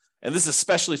 Okay. And this is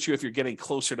especially true if you're getting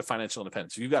closer to financial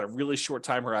independence. If you've got a really short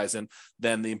time horizon,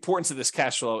 then the importance of this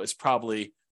cash flow is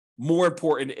probably more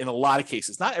important in a lot of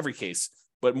cases, not every case,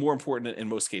 but more important in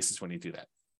most cases when you do that.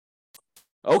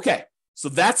 Okay. So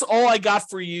that's all I got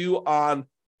for you on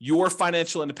your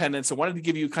financial independence. I wanted to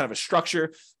give you kind of a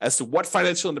structure as to what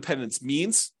financial independence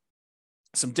means,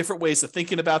 some different ways of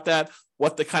thinking about that,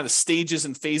 what the kind of stages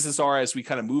and phases are as we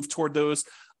kind of move toward those,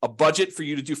 a budget for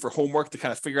you to do for homework to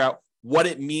kind of figure out what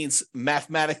it means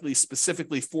mathematically,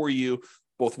 specifically for you,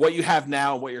 both what you have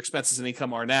now and what your expenses and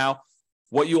income are now,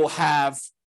 what you will have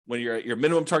when you're at your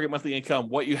minimum target monthly income,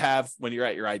 what you have when you're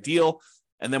at your ideal.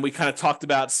 And then we kind of talked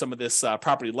about some of this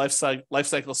property life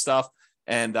cycle stuff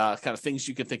and kind of things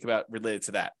you can think about related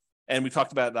to that. And we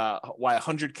talked about why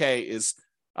 100K is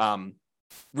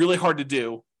really hard to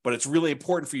do, but it's really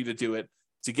important for you to do it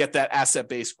to get that asset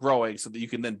base growing so that you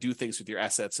can then do things with your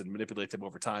assets and manipulate them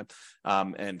over time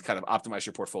and kind of optimize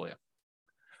your portfolio.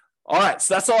 All right,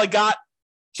 so that's all I got.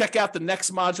 Check out the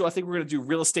next module. I think we're going to do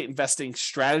real estate investing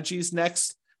strategies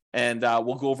next. And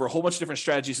we'll go over a whole bunch of different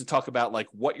strategies and talk about like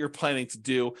what you're planning to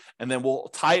do. And then we'll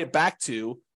tie it back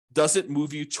to, does it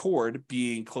move you toward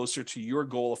being closer to your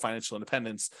goal of financial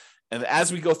independence? And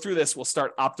as we go through this, we'll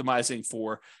start optimizing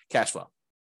for cash flow.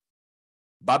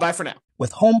 Bye-bye for now.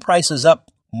 With home prices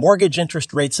up, mortgage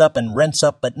interest rates up, and rents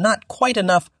up, but not quite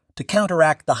enough to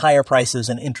counteract the higher prices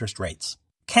and interest rates,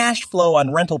 cash flow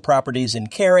on rental properties in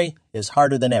Cary is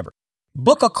harder than ever.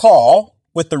 Book a call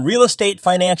with the Real Estate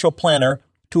Financial Planner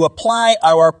to apply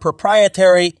our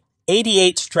proprietary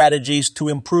 88 strategies to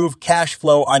improve cash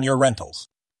flow on your rentals.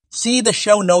 See the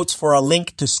show notes for a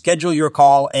link to schedule your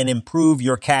call and improve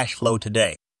your cash flow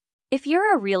today. If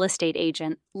you're a real estate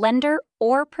agent, lender,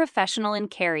 or professional in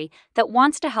Cary that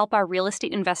wants to help our real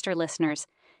estate investor listeners,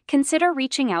 consider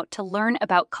reaching out to learn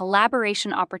about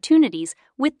collaboration opportunities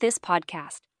with this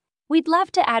podcast. We'd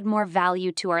love to add more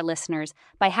value to our listeners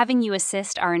by having you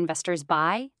assist our investors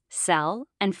buy, sell,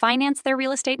 and finance their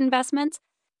real estate investments.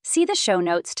 See the show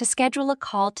notes to schedule a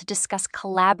call to discuss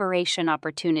collaboration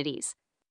opportunities.